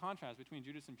mean, what a contrast between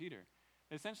Judas and Peter.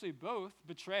 Essentially, both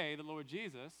betray the Lord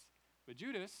Jesus, but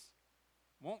Judas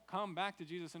won't come back to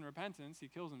Jesus in repentance. He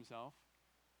kills himself.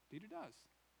 Peter does,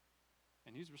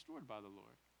 and he's restored by the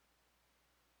Lord.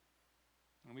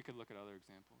 And we could look at other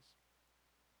examples.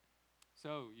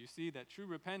 So you see that true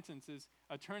repentance is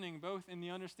a turning both in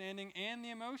the understanding and the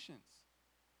emotions.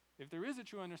 If there is a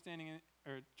true understanding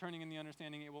or turning in the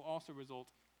understanding, it will also result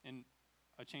in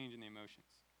a change in the emotions.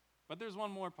 But there's one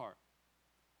more part.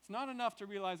 It's not enough to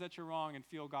realize that you're wrong and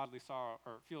feel godly sorrow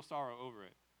or feel sorrow over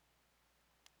it.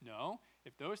 No,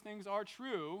 if those things are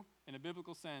true in a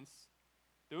biblical sense,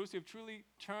 those who have truly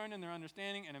turned in their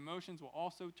understanding and emotions will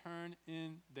also turn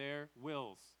in their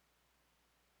wills.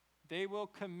 They will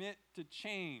commit to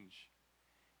change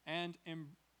and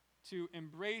to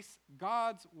embrace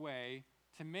God's way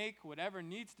to make whatever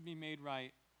needs to be made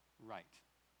right, right.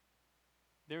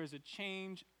 There is a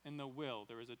change in the will.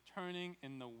 There is a turning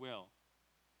in the will.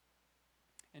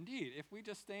 Indeed, if we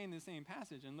just stay in the same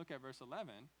passage and look at verse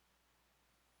 11,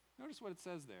 notice what it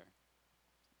says there.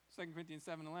 2 Corinthians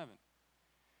 7:11.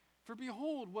 For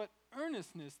behold, what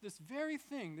earnestness this very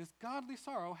thing, this godly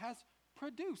sorrow, has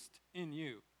produced in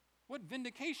you. What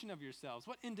vindication of yourselves,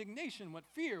 what indignation, what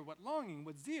fear, what longing,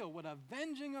 what zeal, what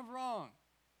avenging of wrong.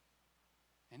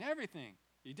 In everything,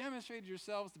 you demonstrated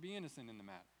yourselves to be innocent in the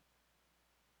matter.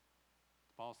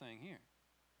 What's Paul saying here?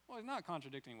 Well, he's not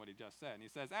contradicting what he just said. And he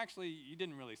says, actually, you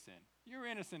didn't really sin. You're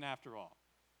innocent after all.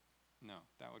 No,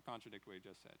 that would contradict what he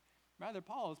just said. Rather,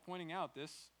 Paul is pointing out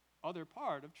this other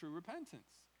part of true repentance.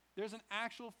 There's an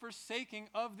actual forsaking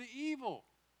of the evil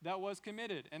that was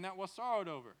committed and that was sorrowed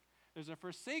over. There's a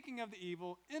forsaking of the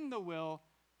evil in the will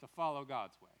to follow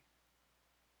God's way.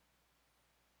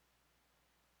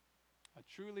 A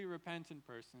truly repentant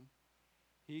person,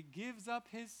 he gives up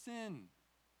his sin.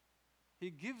 He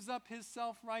gives up his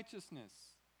self-righteousness.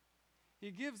 He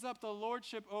gives up the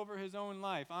lordship over his own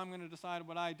life. I'm going to decide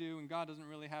what I do, and God doesn't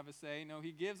really have a say. No,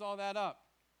 he gives all that up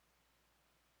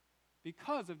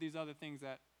because of these other things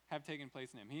that have taken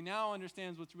place in him. He now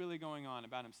understands what's really going on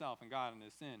about himself and God and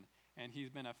his sin, and he's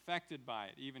been affected by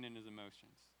it, even in his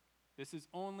emotions. This is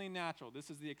only natural. This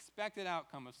is the expected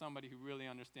outcome of somebody who really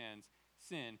understands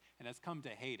sin and has come to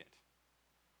hate it.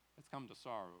 Has come to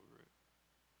sorrow over it.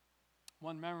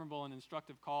 One memorable and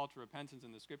instructive call to repentance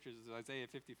in the scriptures is Isaiah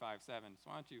 55:7. So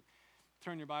why don't you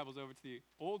turn your Bibles over to the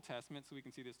Old Testament so we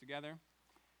can see this together.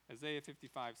 Isaiah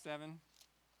 55:7.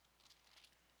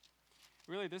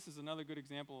 Really, this is another good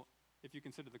example, if you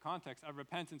consider the context, of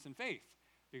repentance and faith.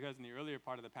 Because in the earlier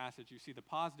part of the passage, you see the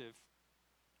positive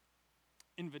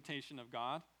invitation of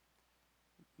God,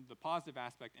 the positive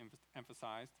aspect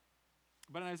emphasized.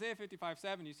 But in Isaiah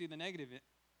 55:7, you see the negative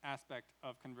aspect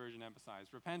of conversion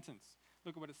emphasized, repentance.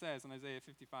 Look at what it says in Isaiah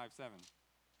 55:7.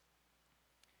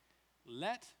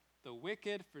 Let the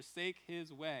wicked forsake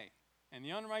his way, and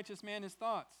the unrighteous man his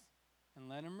thoughts, and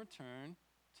let him return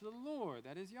to the Lord,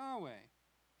 that is Yahweh,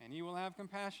 and he will have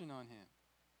compassion on him,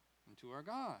 and to our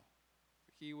God,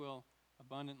 for he will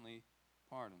abundantly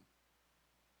pardon.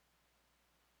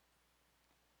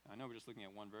 Now, I know we're just looking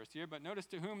at one verse here, but notice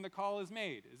to whom the call is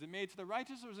made. Is it made to the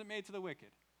righteous or is it made to the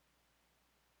wicked?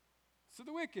 It's to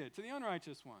the wicked, to the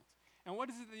unrighteous ones. And what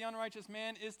is it the unrighteous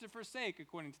man is to forsake,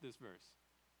 according to this verse?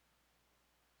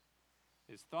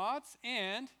 His thoughts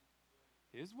and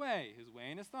his way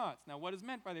and his thoughts. Now, what is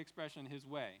meant by the expression his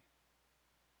way?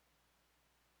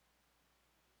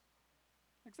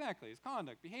 Exactly, his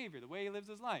conduct, behavior, the way he lives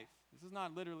his life. This is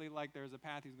not literally like there's a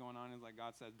path he's going on and like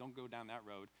God says, don't go down that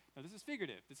road. No, this is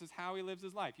figurative. This is how he lives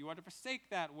his life. You are to forsake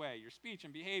that way, your speech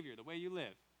and behavior, the way you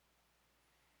live.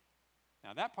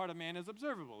 Now, that part of man is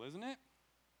observable, isn't it?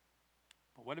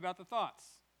 But what about the thoughts?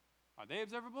 Are they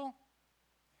observable?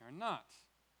 They are not.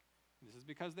 This is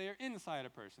because they are inside a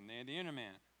person. They are the inner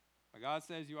man. But God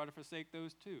says you ought to forsake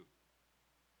those too.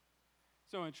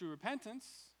 So in true repentance,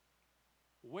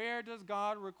 where does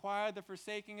God require the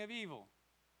forsaking of evil?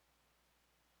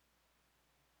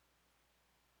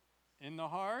 In the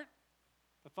heart,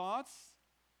 the thoughts,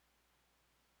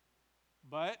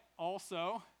 but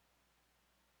also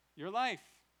your life,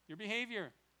 your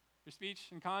behavior, your speech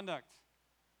and conduct.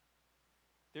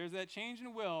 There's that change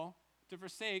in will to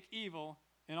forsake evil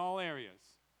in all areas,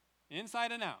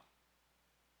 inside and out.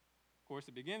 Of course,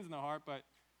 it begins in the heart, but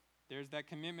there's that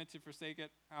commitment to forsake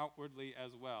it outwardly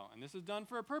as well. And this is done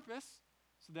for a purpose,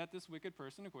 so that this wicked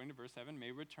person, according to verse 7,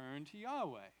 may return to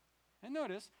Yahweh. And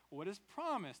notice what is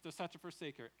promised to such a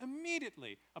forsaker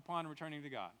immediately upon returning to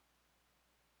God.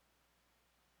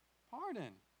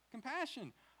 Pardon,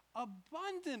 compassion,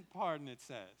 abundant pardon, it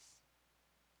says.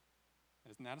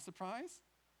 Isn't that a surprise?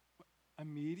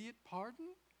 Immediate pardon?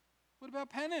 What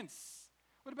about penance?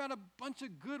 What about a bunch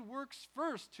of good works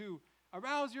first to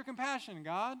arouse your compassion,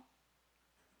 God?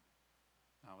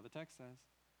 Not what the text says.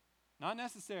 Not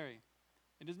necessary.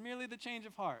 It is merely the change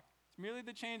of heart. It's merely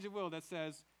the change of will that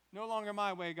says, no longer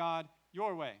my way, God,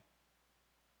 your way.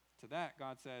 To that,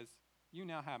 God says, you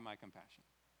now have my compassion.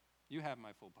 You have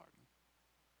my full pardon.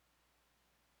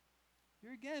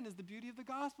 Here again is the beauty of the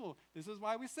gospel. This is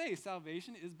why we say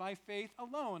salvation is by faith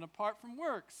alone, apart from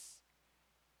works.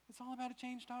 It's all about a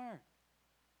changed heart,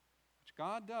 which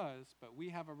God does, but we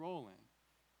have a role in.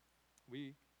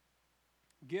 We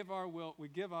give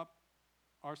up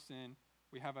our sin.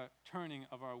 We have a turning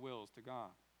of our wills to God.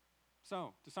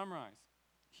 So, to summarize,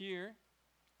 here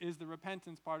is the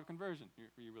repentance part of conversion.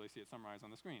 You really see it summarized on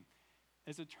the screen.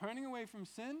 It's a turning away from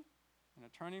sin and a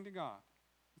turning to God.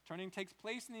 The turning takes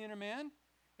place in the inner man.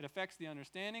 It affects the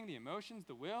understanding, the emotions,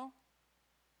 the will.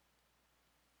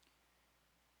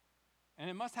 And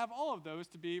it must have all of those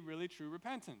to be really true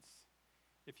repentance.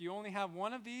 If you only have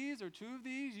one of these or two of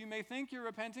these, you may think you're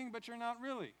repenting, but you're not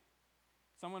really.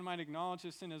 Someone might acknowledge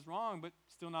his sin is wrong, but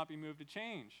still not be moved to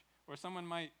change. Or someone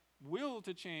might will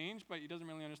to change, but he doesn't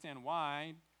really understand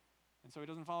why, and so he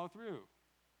doesn't follow through.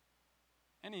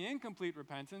 Any incomplete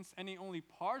repentance, any only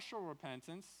partial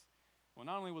repentance, well,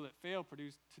 not only will it fail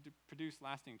to produce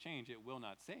lasting change, it will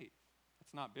not save.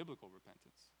 That's not biblical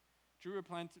repentance. True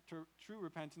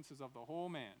repentance is of the whole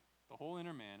man, the whole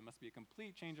inner man. It must be a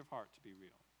complete change of heart to be real.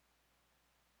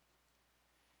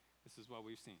 This is what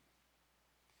we've seen.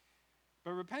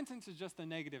 But repentance is just the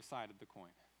negative side of the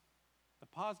coin. The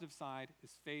positive side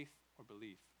is faith or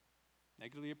belief.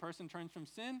 Negatively, a person turns from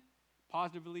sin.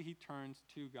 Positively, he turns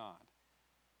to God.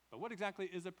 But what exactly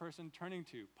is a person turning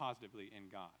to positively in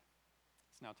God?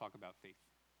 Let's now talk about faith.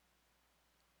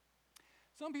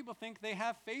 Some people think they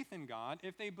have faith in God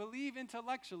if they believe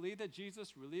intellectually that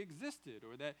Jesus really existed,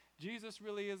 or that Jesus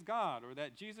really is God, or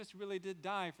that Jesus really did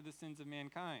die for the sins of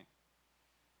mankind.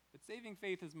 But saving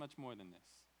faith is much more than this.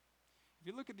 If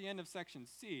you look at the end of section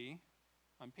C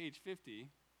on page 50,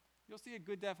 you'll see a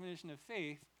good definition of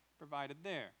faith provided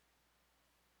there.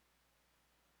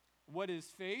 What is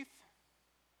faith?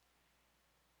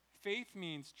 Faith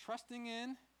means trusting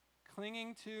in,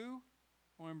 clinging to,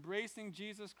 or embracing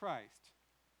Jesus Christ,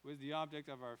 who is the object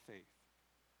of our faith.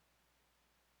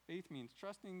 Faith means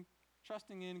trusting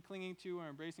in, clinging to, or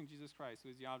embracing Jesus Christ, who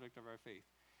is the object of our faith.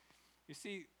 You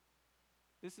see,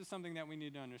 this is something that we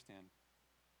need to understand.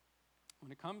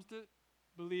 When it comes to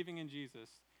believing in Jesus,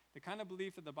 the kind of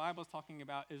belief that the Bible is talking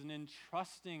about is an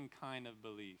entrusting kind of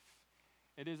belief.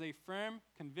 It is a firm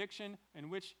conviction in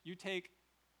which you take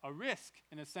a risk,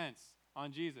 in a sense,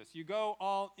 on Jesus. You go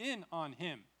all in on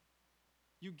him.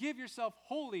 You give yourself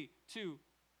wholly to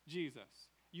Jesus.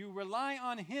 You rely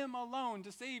on him alone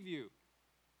to save you.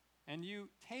 And you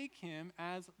take him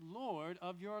as Lord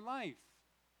of your life.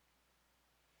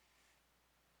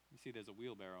 You see there's a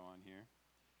wheelbarrow on here.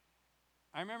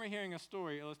 I remember hearing a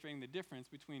story illustrating the difference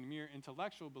between mere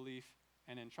intellectual belief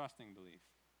and entrusting belief.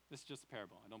 This is just a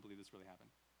parable. I don't believe this really happened.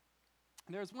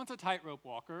 There was once a tightrope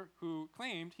walker who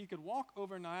claimed he could walk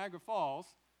over Niagara Falls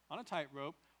on a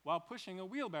tightrope while pushing a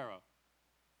wheelbarrow.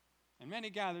 And many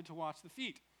gathered to watch the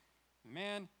feat. The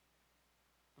man,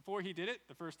 before he did it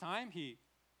the first time, he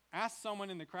asked someone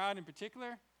in the crowd in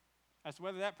particular as to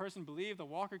whether that person believed the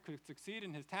walker could succeed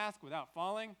in his task without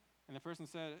falling. And the person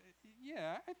said,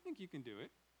 "Yeah, I think you can do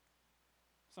it."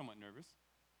 Somewhat nervous.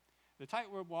 The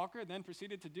tightrope walker then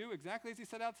proceeded to do exactly as he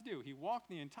set out to do. He walked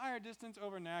the entire distance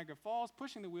over Niagara Falls,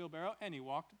 pushing the wheelbarrow, and he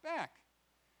walked back.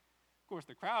 Of course,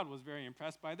 the crowd was very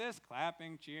impressed by this,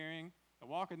 clapping, cheering. The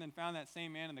walker then found that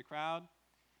same man in the crowd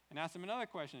and asked him another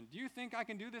question. "Do you think I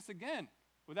can do this again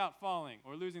without falling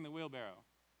or losing the wheelbarrow?"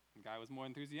 The guy was more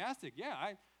enthusiastic.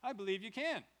 "Yeah, I believe you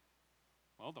can."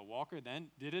 Well, the walker then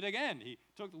did it again. He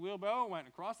took the wheelbarrow, went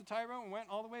across the tightrope, and went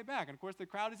all the way back. And of course, the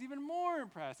crowd is even more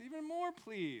impressed, even more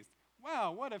pleased.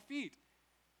 Wow, what a feat.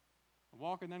 The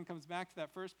walker then comes back to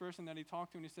that first person that he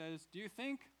talked to, and he says, "Do you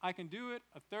think I can do it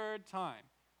a third time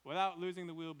without losing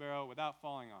the wheelbarrow, without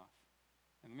falling off?"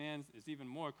 And the man is even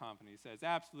more confident. He says,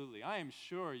 "Absolutely, I am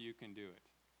sure you can do it."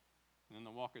 And then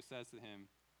the walker says to him,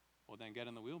 "Well, then get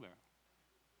in the wheelbarrow."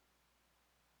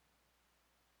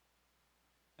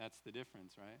 That's the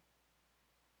difference, right?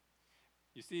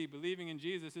 You see, believing in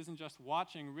Jesus isn't just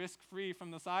watching risk-free from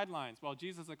the sidelines while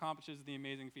Jesus accomplishes the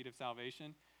amazing feat of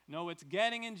salvation. No, it's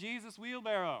getting in Jesus'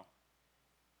 wheelbarrow.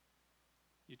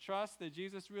 You trust that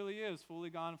Jesus really is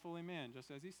fully God and fully man, just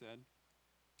as he said,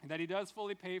 and that he does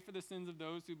fully pay for the sins of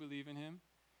those who believe in him,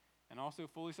 and also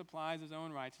fully supplies his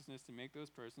own righteousness to make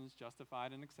those persons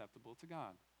justified and acceptable to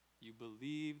God. You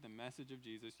believe the message of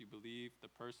Jesus. You believe the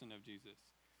person of Jesus.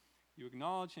 You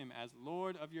acknowledge him as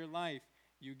Lord of your life.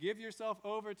 You give yourself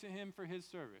over to him for his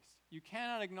service. You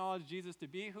cannot acknowledge Jesus to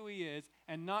be who he is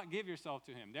and not give yourself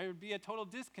to him. There would be a total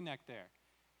disconnect there.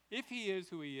 If he is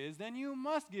who he is, then you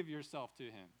must give yourself to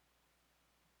him.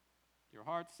 Your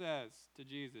heart says to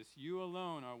Jesus, "You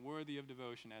alone are worthy of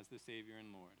devotion as the Savior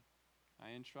and Lord. I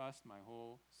entrust my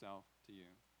whole self to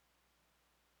you."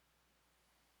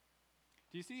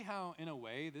 Do you see how, in a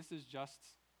way, this is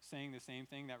just saying the same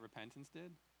thing that repentance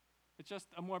did? It's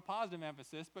just a more positive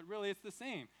emphasis, but really it's the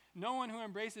same. No one who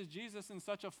embraces Jesus in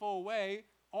such a full way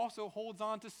also holds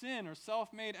on to sin or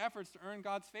self-made efforts to earn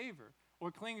God's favor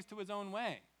or clings to his own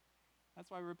way. That's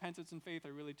why repentance and faith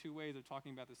are really two ways of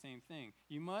talking about the same thing.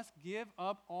 You must give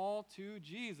up all to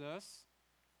Jesus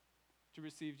to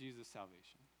receive Jesus'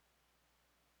 salvation.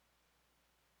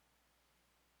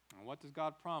 And what does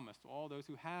God promise to all those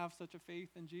who have such a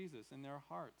faith in Jesus in their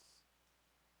hearts?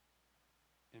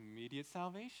 Immediate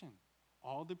salvation.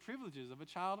 All the privileges of a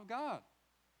child of God.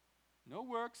 No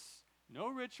works, no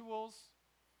rituals,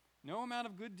 no amount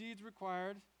of good deeds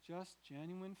required, just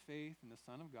genuine faith in the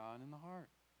Son of God in the heart.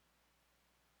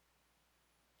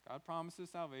 God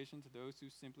promises salvation to those who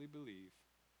simply believe,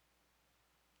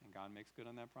 and God makes good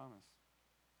on that promise.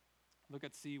 Look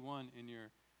at C1 in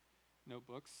your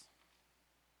notebooks.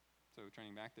 So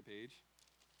turning back the page.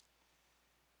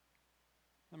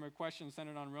 Number of questions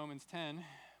centered on Romans 10.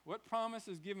 What promise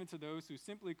is given to those who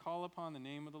simply call upon the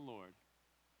name of the Lord?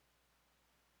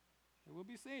 They will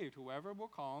be saved. Whoever will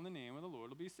call on the name of the Lord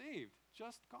will be saved.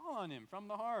 Just call on him from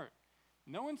the heart.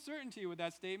 No uncertainty with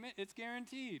that statement. It's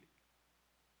guaranteed.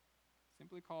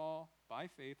 Simply call by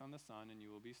faith on the Son and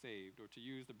you will be saved. Or to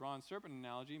use the bronze serpent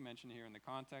analogy mentioned here in the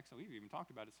context, and we've even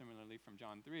talked about it similarly from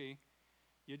John 3,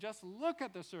 you just look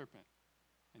at the serpent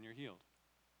and you're healed.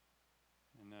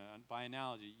 And by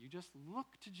analogy, you just look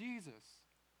to Jesus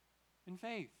in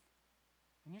faith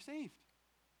and you're saved.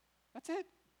 That's it.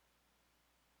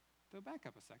 So back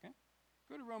up a second.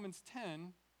 Go to Romans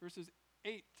 10, verses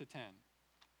 8 to 10.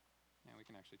 Yeah, we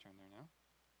can actually turn there now.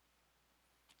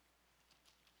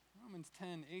 Romans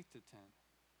 10, 8 to 10.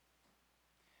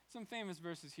 Some famous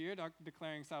verses here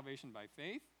declaring salvation by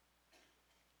faith.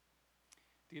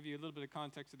 To give you a little bit of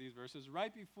context to these verses,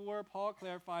 right before Paul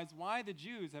clarifies why the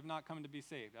Jews have not come to be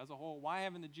saved. As a whole, why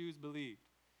haven't the Jews believed?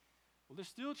 Well, they're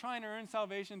still trying to earn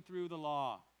salvation through the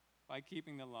law, by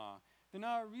keeping the law. They're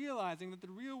not realizing that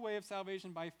the real way of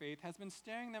salvation by faith has been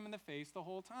staring them in the face the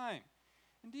whole time.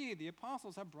 Indeed, the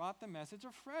apostles have brought the message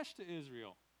afresh to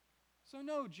Israel. So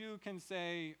no Jew can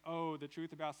say, oh, the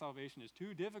truth about salvation is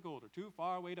too difficult or too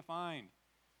far away to find.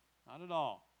 Not at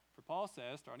all. For Paul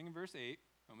says, starting in verse 8,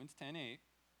 Romans 10:8,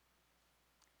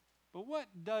 but what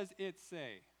does it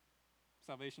say?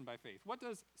 Salvation by faith. What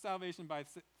does salvation by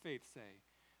faith say?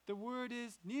 The word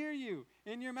is near you,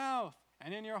 in your mouth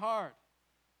and in your heart.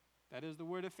 That is the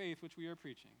word of faith which we are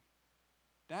preaching.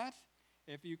 That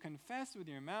if you confess with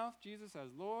your mouth Jesus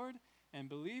as Lord and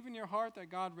believe in your heart that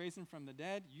God raised him from the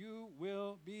dead, you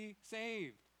will be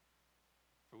saved.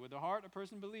 For with the heart a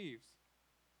person believes,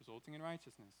 resulting in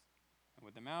righteousness, and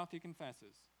with the mouth he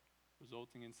confesses,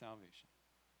 resulting in salvation.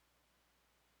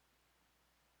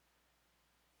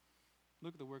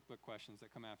 Look at the workbook questions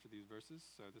that come after these verses.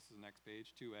 So this is the next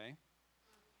page, 2a.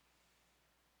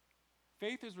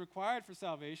 Faith is required for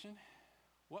salvation.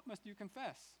 What must you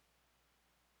confess?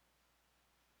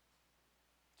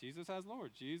 Jesus as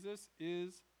Lord. Jesus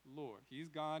is Lord.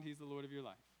 He's God. He's the Lord of your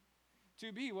life.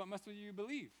 2b, what must you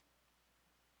believe?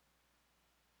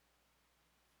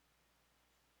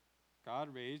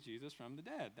 God raised Jesus from the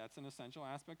dead. That's an essential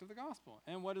aspect of the gospel.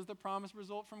 And what is the promised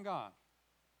result from God?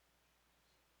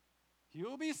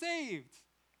 You'll be saved.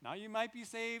 Now you might be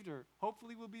saved or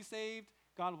hopefully will be saved.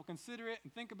 God will consider it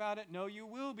and think about it. No, you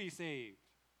will be saved.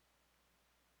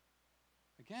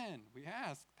 Again, we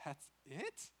ask, that's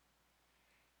it?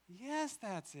 Yes,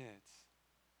 that's it.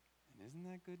 And isn't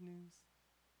that good news?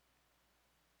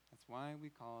 That's why we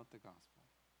call it the gospel.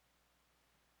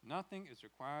 Nothing is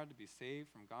required to be saved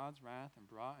from God's wrath and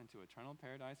brought into eternal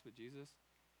paradise with Jesus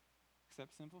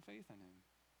except simple faith in him.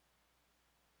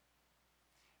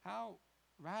 How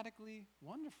radically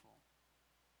wonderful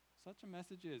such a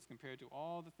message is compared to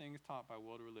all the things taught by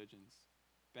world religions,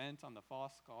 bent on the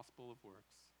false gospel of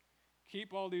works.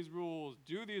 Keep all these rules,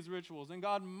 do these rituals, and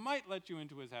God might let you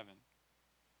into his heaven.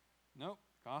 Nope,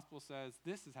 the gospel says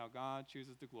this is how God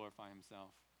chooses to glorify himself.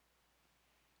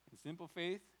 In simple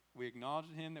faith, we acknowledge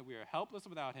to him that we are helpless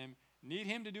without him, need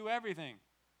him to do everything.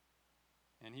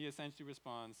 And he essentially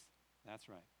responds, that's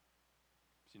right.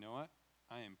 But you know what?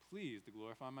 I am pleased to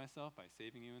glorify myself by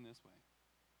saving you in this way.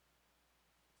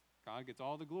 God gets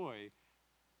all the glory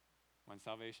when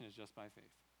salvation is just by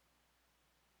faith.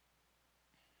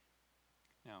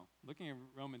 Now, looking at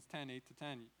Romans 10, 8 to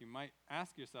 10, you might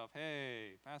ask yourself,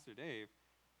 hey, Pastor Dave,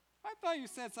 I thought you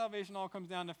said salvation all comes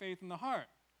down to faith in the heart.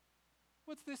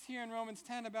 What's this here in Romans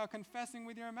 10 about confessing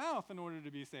with your mouth in order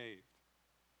to be saved?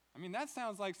 I mean, that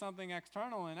sounds like something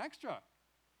external and extra.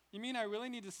 You mean I really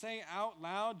need to say out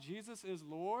loud, Jesus is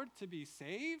Lord, to be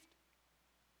saved?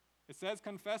 It says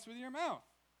confess with your mouth.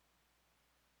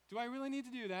 Do I really need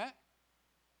to do that?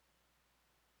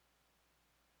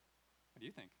 What do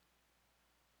you think?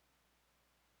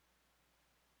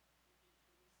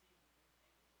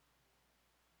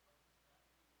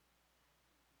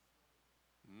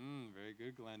 Very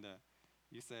good, Glenda.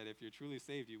 You said if you're truly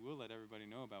saved, you will let everybody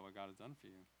know about what God has done for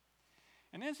you.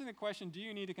 And answering the question, do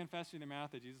you need to confess with your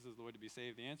mouth that Jesus is Lord to be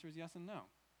saved? The answer is yes and no.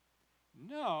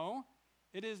 No,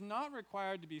 it is not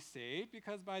required to be saved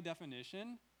because by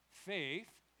definition, faith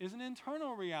is an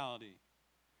internal reality.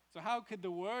 So how could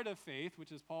the word of faith,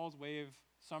 which is Paul's way of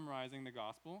summarizing the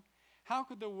gospel, how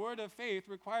could the word of faith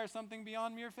require something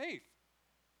beyond mere faith?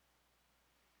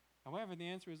 However, the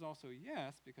answer is also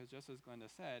yes, because just as Glenda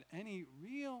said, any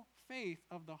real faith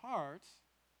of the heart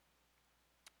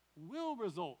will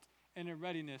result in a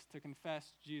readiness to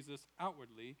confess Jesus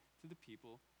outwardly to the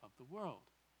people of the world.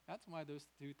 That's why those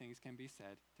two things can be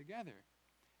said together.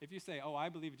 If you say, oh, I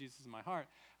believe Jesus in my heart,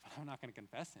 but I'm not going to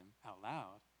confess him out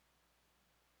loud,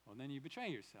 well, then you betray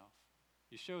yourself.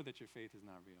 You show that your faith is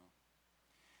not real.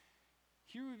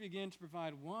 Here we begin to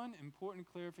provide one important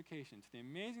clarification to the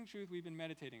amazing truth we've been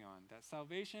meditating on, that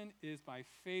salvation is by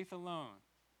faith alone,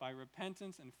 by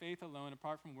repentance and faith alone,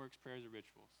 apart from works, prayers, or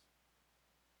rituals.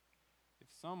 If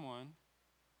someone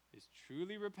is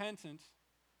truly repentant,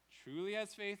 truly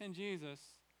has faith in Jesus,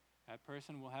 that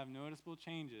person will have noticeable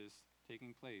changes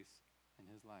taking place in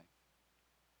his life.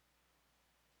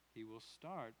 He will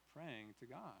start praying to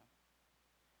God.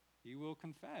 He will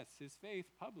confess his faith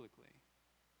publicly,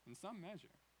 in some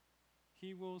measure.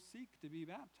 He will seek to be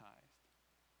baptized.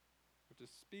 Or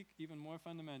to speak even more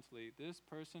fundamentally, this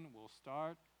person will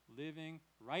start living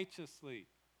righteously.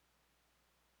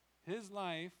 His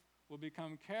life will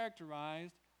become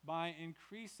characterized by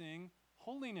increasing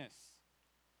holiness.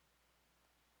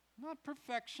 Not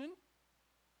perfection,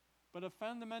 but a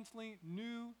fundamentally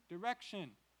new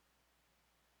direction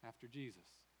after Jesus.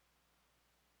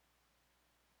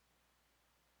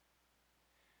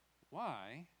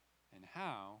 Why and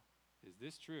how is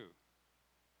this true?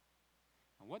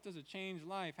 And what does a changed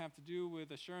life have to do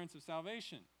with assurance of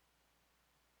salvation?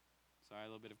 Sorry, a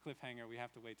little bit of cliffhanger. We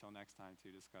have to wait till next time to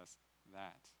discuss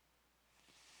that.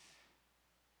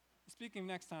 Speaking of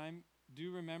next time,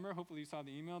 do remember, hopefully you saw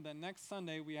the email, that next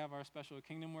Sunday we have our special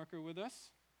kingdom worker with us.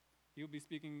 He will be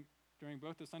speaking during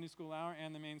both the Sunday school hour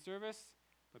and the main service,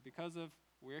 but because of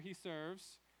where he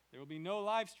serves, there will be no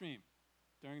live stream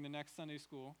during the next Sunday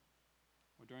school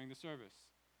or during the service.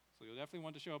 So you'll definitely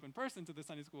want to show up in person to the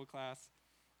Sunday school class,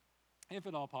 if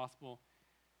at all possible.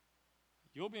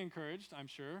 You'll be encouraged, I'm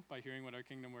sure, by hearing what our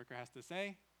kingdom worker has to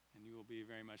say, and you will be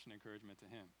very much an encouragement to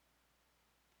him.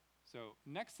 So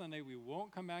next Sunday, we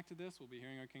won't come back to this. We'll be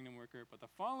hearing our kingdom worker. But the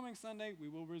following Sunday, we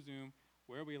will resume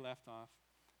where we left off.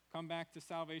 Come back to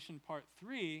salvation part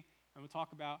 3, and we'll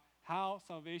talk about how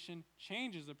salvation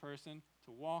changes a person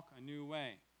to walk a new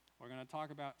way. We're going to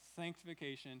talk about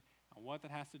sanctification and what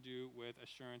that has to do with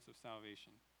assurance of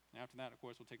salvation. And after that, of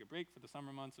course, we'll take a break for the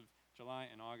summer months of July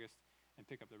and August and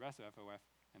pick up the rest of FOF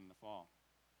in the fall.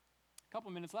 A couple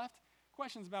minutes left.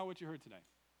 Questions about what you heard today?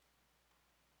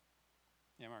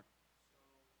 Yeah, Mark.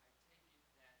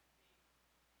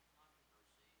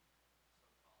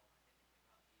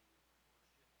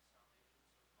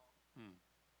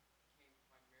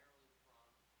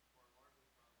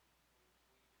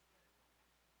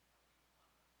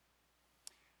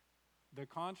 The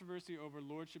controversy over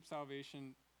lordship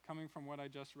salvation coming from what I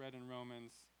just read in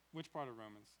Romans. Which part of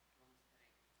Romans?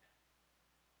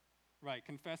 Right,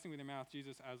 confessing with your mouth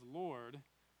Jesus as Lord.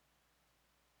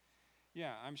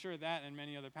 Yeah, I'm sure that and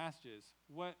many other passages.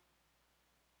 What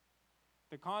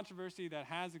the controversy that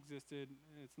has existed,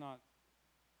 it's not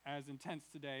as intense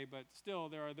today, but still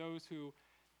there are those who,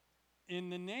 in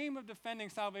the name of defending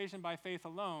salvation by faith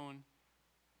alone,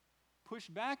 push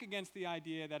back against the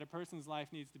idea that a person's life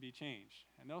needs to be changed.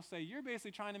 And they'll say, you're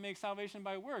basically trying to make salvation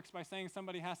by works by saying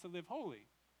somebody has to live holy.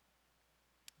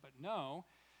 But no,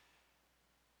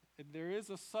 there is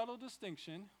a subtle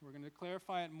distinction. We're going to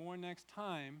clarify it more next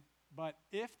time. But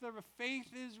if the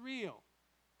faith is real,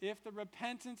 if the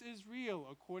repentance is real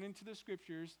according to the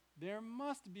scriptures, there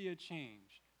must be a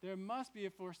change. There must be a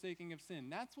forsaking of sin.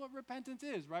 That's what repentance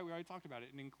is, right? We already talked about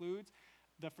it. It includes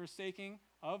the forsaking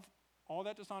of all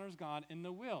that dishonors God in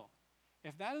the will.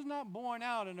 If that is not borne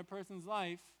out in a person's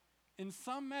life in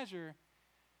some measure,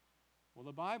 well,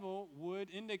 the Bible would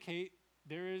indicate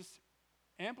there is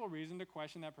ample reason to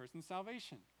question that person's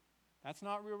salvation. That's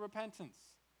not real repentance.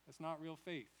 That's not real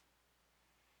faith.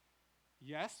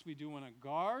 Yes, we do want to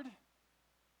guard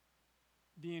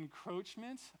the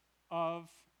encroachment of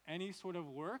any sort of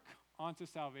work onto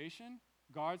salvation,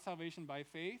 guard salvation by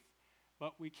faith,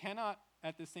 but we cannot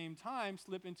at the same time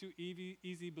slip into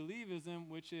easy believism,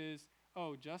 which is,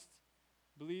 oh, just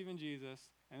believe in Jesus,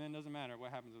 and then it doesn't matter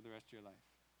what happens with the rest of your life.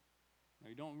 No,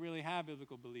 you don't really have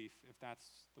biblical belief if that's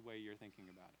the way you're thinking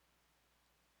about it.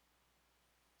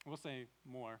 We'll say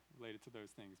more related to those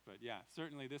things, but yeah,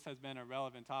 certainly this has been a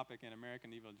relevant topic in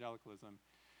American evangelicalism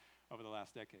over the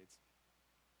last decades.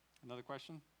 Another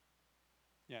question?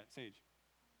 Yeah, Sage.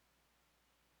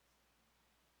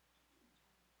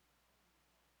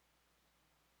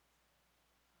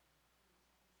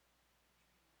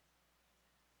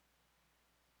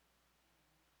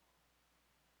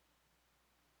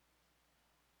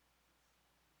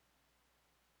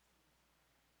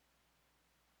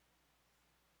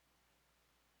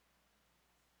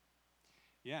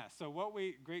 Yeah, so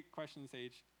great question,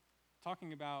 Sage.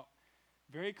 Talking about,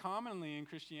 very commonly in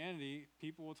Christianity,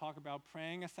 people will talk about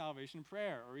praying a salvation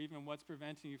prayer, or even what's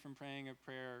preventing you from praying a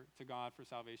prayer to God for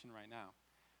salvation right now.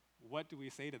 What do we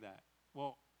say to that?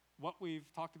 Well, what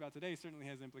we've talked about today certainly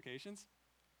has implications,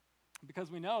 because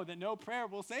we know that no prayer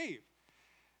will save.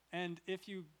 And if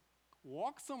you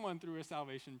walk someone through a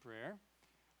salvation prayer,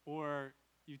 or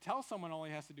you tell someone all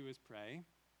he has to do is pray,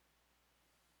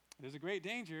 there's a great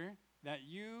danger that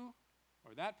you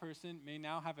or that person may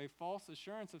now have a false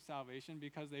assurance of salvation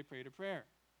because they prayed a prayer.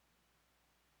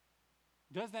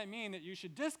 Does that mean that you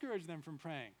should discourage them from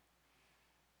praying?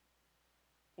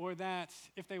 Or that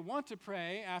if they want to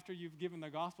pray after you've given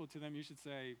the gospel to them, you should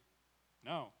say,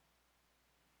 no.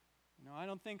 No, I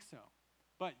don't think so.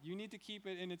 But you need to keep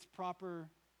it in its proper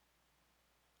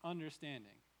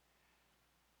understanding.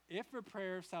 If a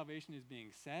prayer of salvation is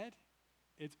being said,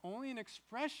 it's only an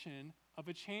expression of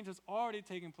a change that's already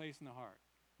taken place in the heart.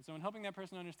 And so in helping that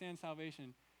person understand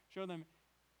salvation, show them,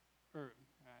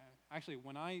 actually,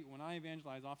 when I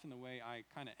evangelize, often the way I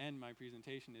kind of end my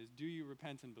presentation is, do you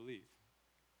repent and believe?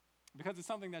 Because it's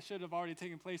something that should have already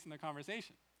taken place in the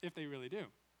conversation, if they really do.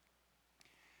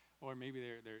 Or maybe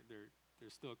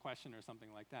there's still a question or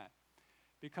something like that.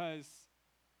 Because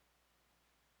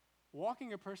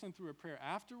walking a person through a prayer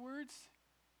afterwards,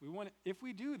 if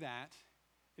we do that,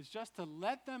 it's just to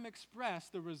let them express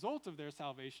the result of their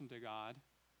salvation to God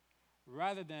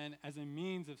rather than as a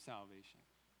means of salvation.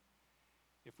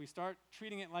 If we start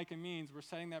treating it like a means, we're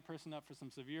setting that person up for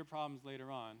some severe problems later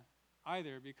on,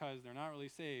 either because they're not really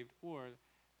saved, or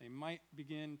they might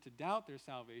begin to doubt their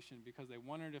salvation because they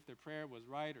wondered if their prayer was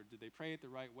right, or did they pray it the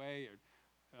right way,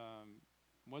 or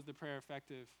was the prayer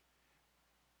effective?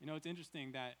 You know, it's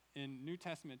interesting that in New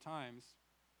Testament times,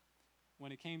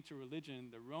 when it came to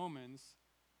religion,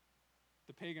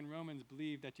 the pagan Romans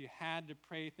believed that you had to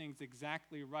pray things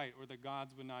exactly right or the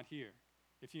gods would not hear.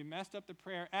 If you messed up the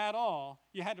prayer at all,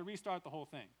 you had to restart the whole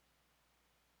thing.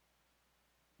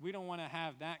 We don't want to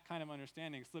have that kind of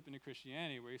understanding slip into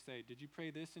Christianity where you say, did you pray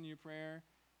this in your prayer?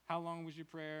 How long was your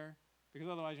prayer? Because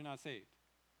otherwise you're not saved.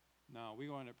 No, we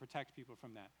want to protect people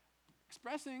from that.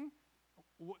 Expressing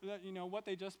what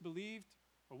they just believed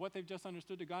or what they've just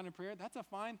understood to God in prayer, that's a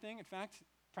fine thing. In fact,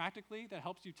 practically, that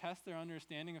helps you test their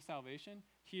understanding of salvation.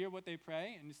 Hear what they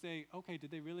pray and you say, okay, did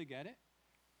they really get it?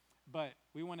 But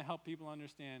we want to help people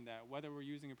understand that whether we're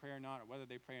using a prayer or not, or whether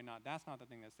they pray or not, that's not the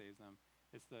thing that saves them.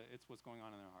 It's what's going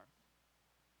on in their heart.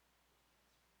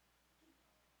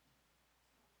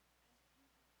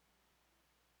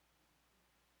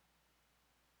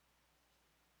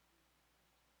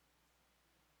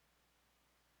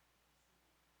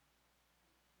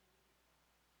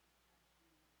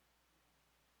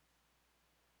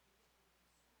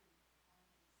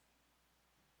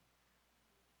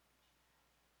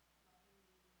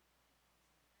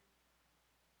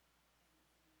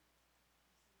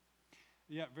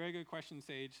 Yeah, very good question,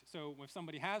 Sage. So if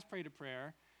somebody has prayed a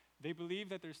prayer, they believe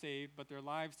that they're saved, but their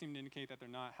lives seem to indicate that they're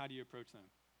not, how do you approach them?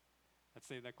 Let's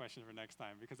save that question for next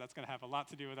time, because that's going to have a lot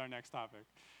to do with our next topic.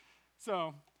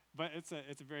 So, but it's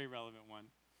a very relevant one.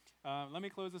 Let me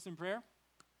close this in prayer,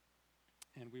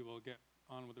 and we will get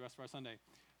on with the rest of our Sunday.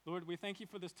 Lord, we thank you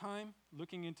for this time,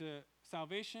 looking into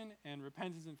salvation and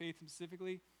repentance and faith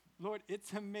specifically. Lord,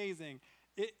 it's amazing.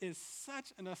 It is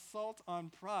such an assault on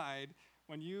pride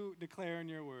when you declare in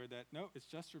your word that, no, it's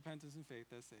just repentance and faith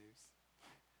that saves.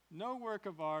 No work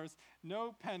of ours,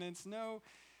 no penance, no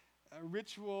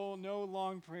ritual, no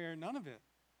long prayer, none of it.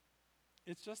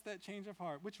 It's just that change of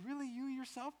heart, which really you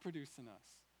yourself produce in us.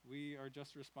 We are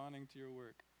just responding to your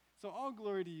work. So all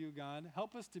glory to you, God.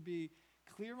 Help us to be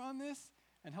clear on this,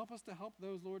 and help us to help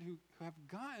those, Lord, who have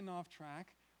gotten off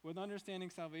track with understanding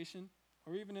salvation,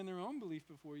 or even in their own belief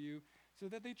before you, so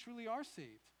that they truly are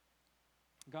saved.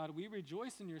 God, we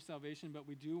rejoice in your salvation, but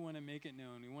we do want to make it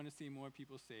known. We want to see more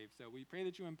people saved. So we pray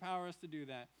that you empower us to do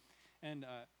that, and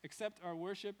accept our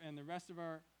worship and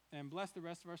bless the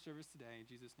rest of our service today. In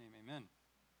Jesus' name, amen.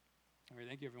 All right,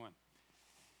 thank you, everyone.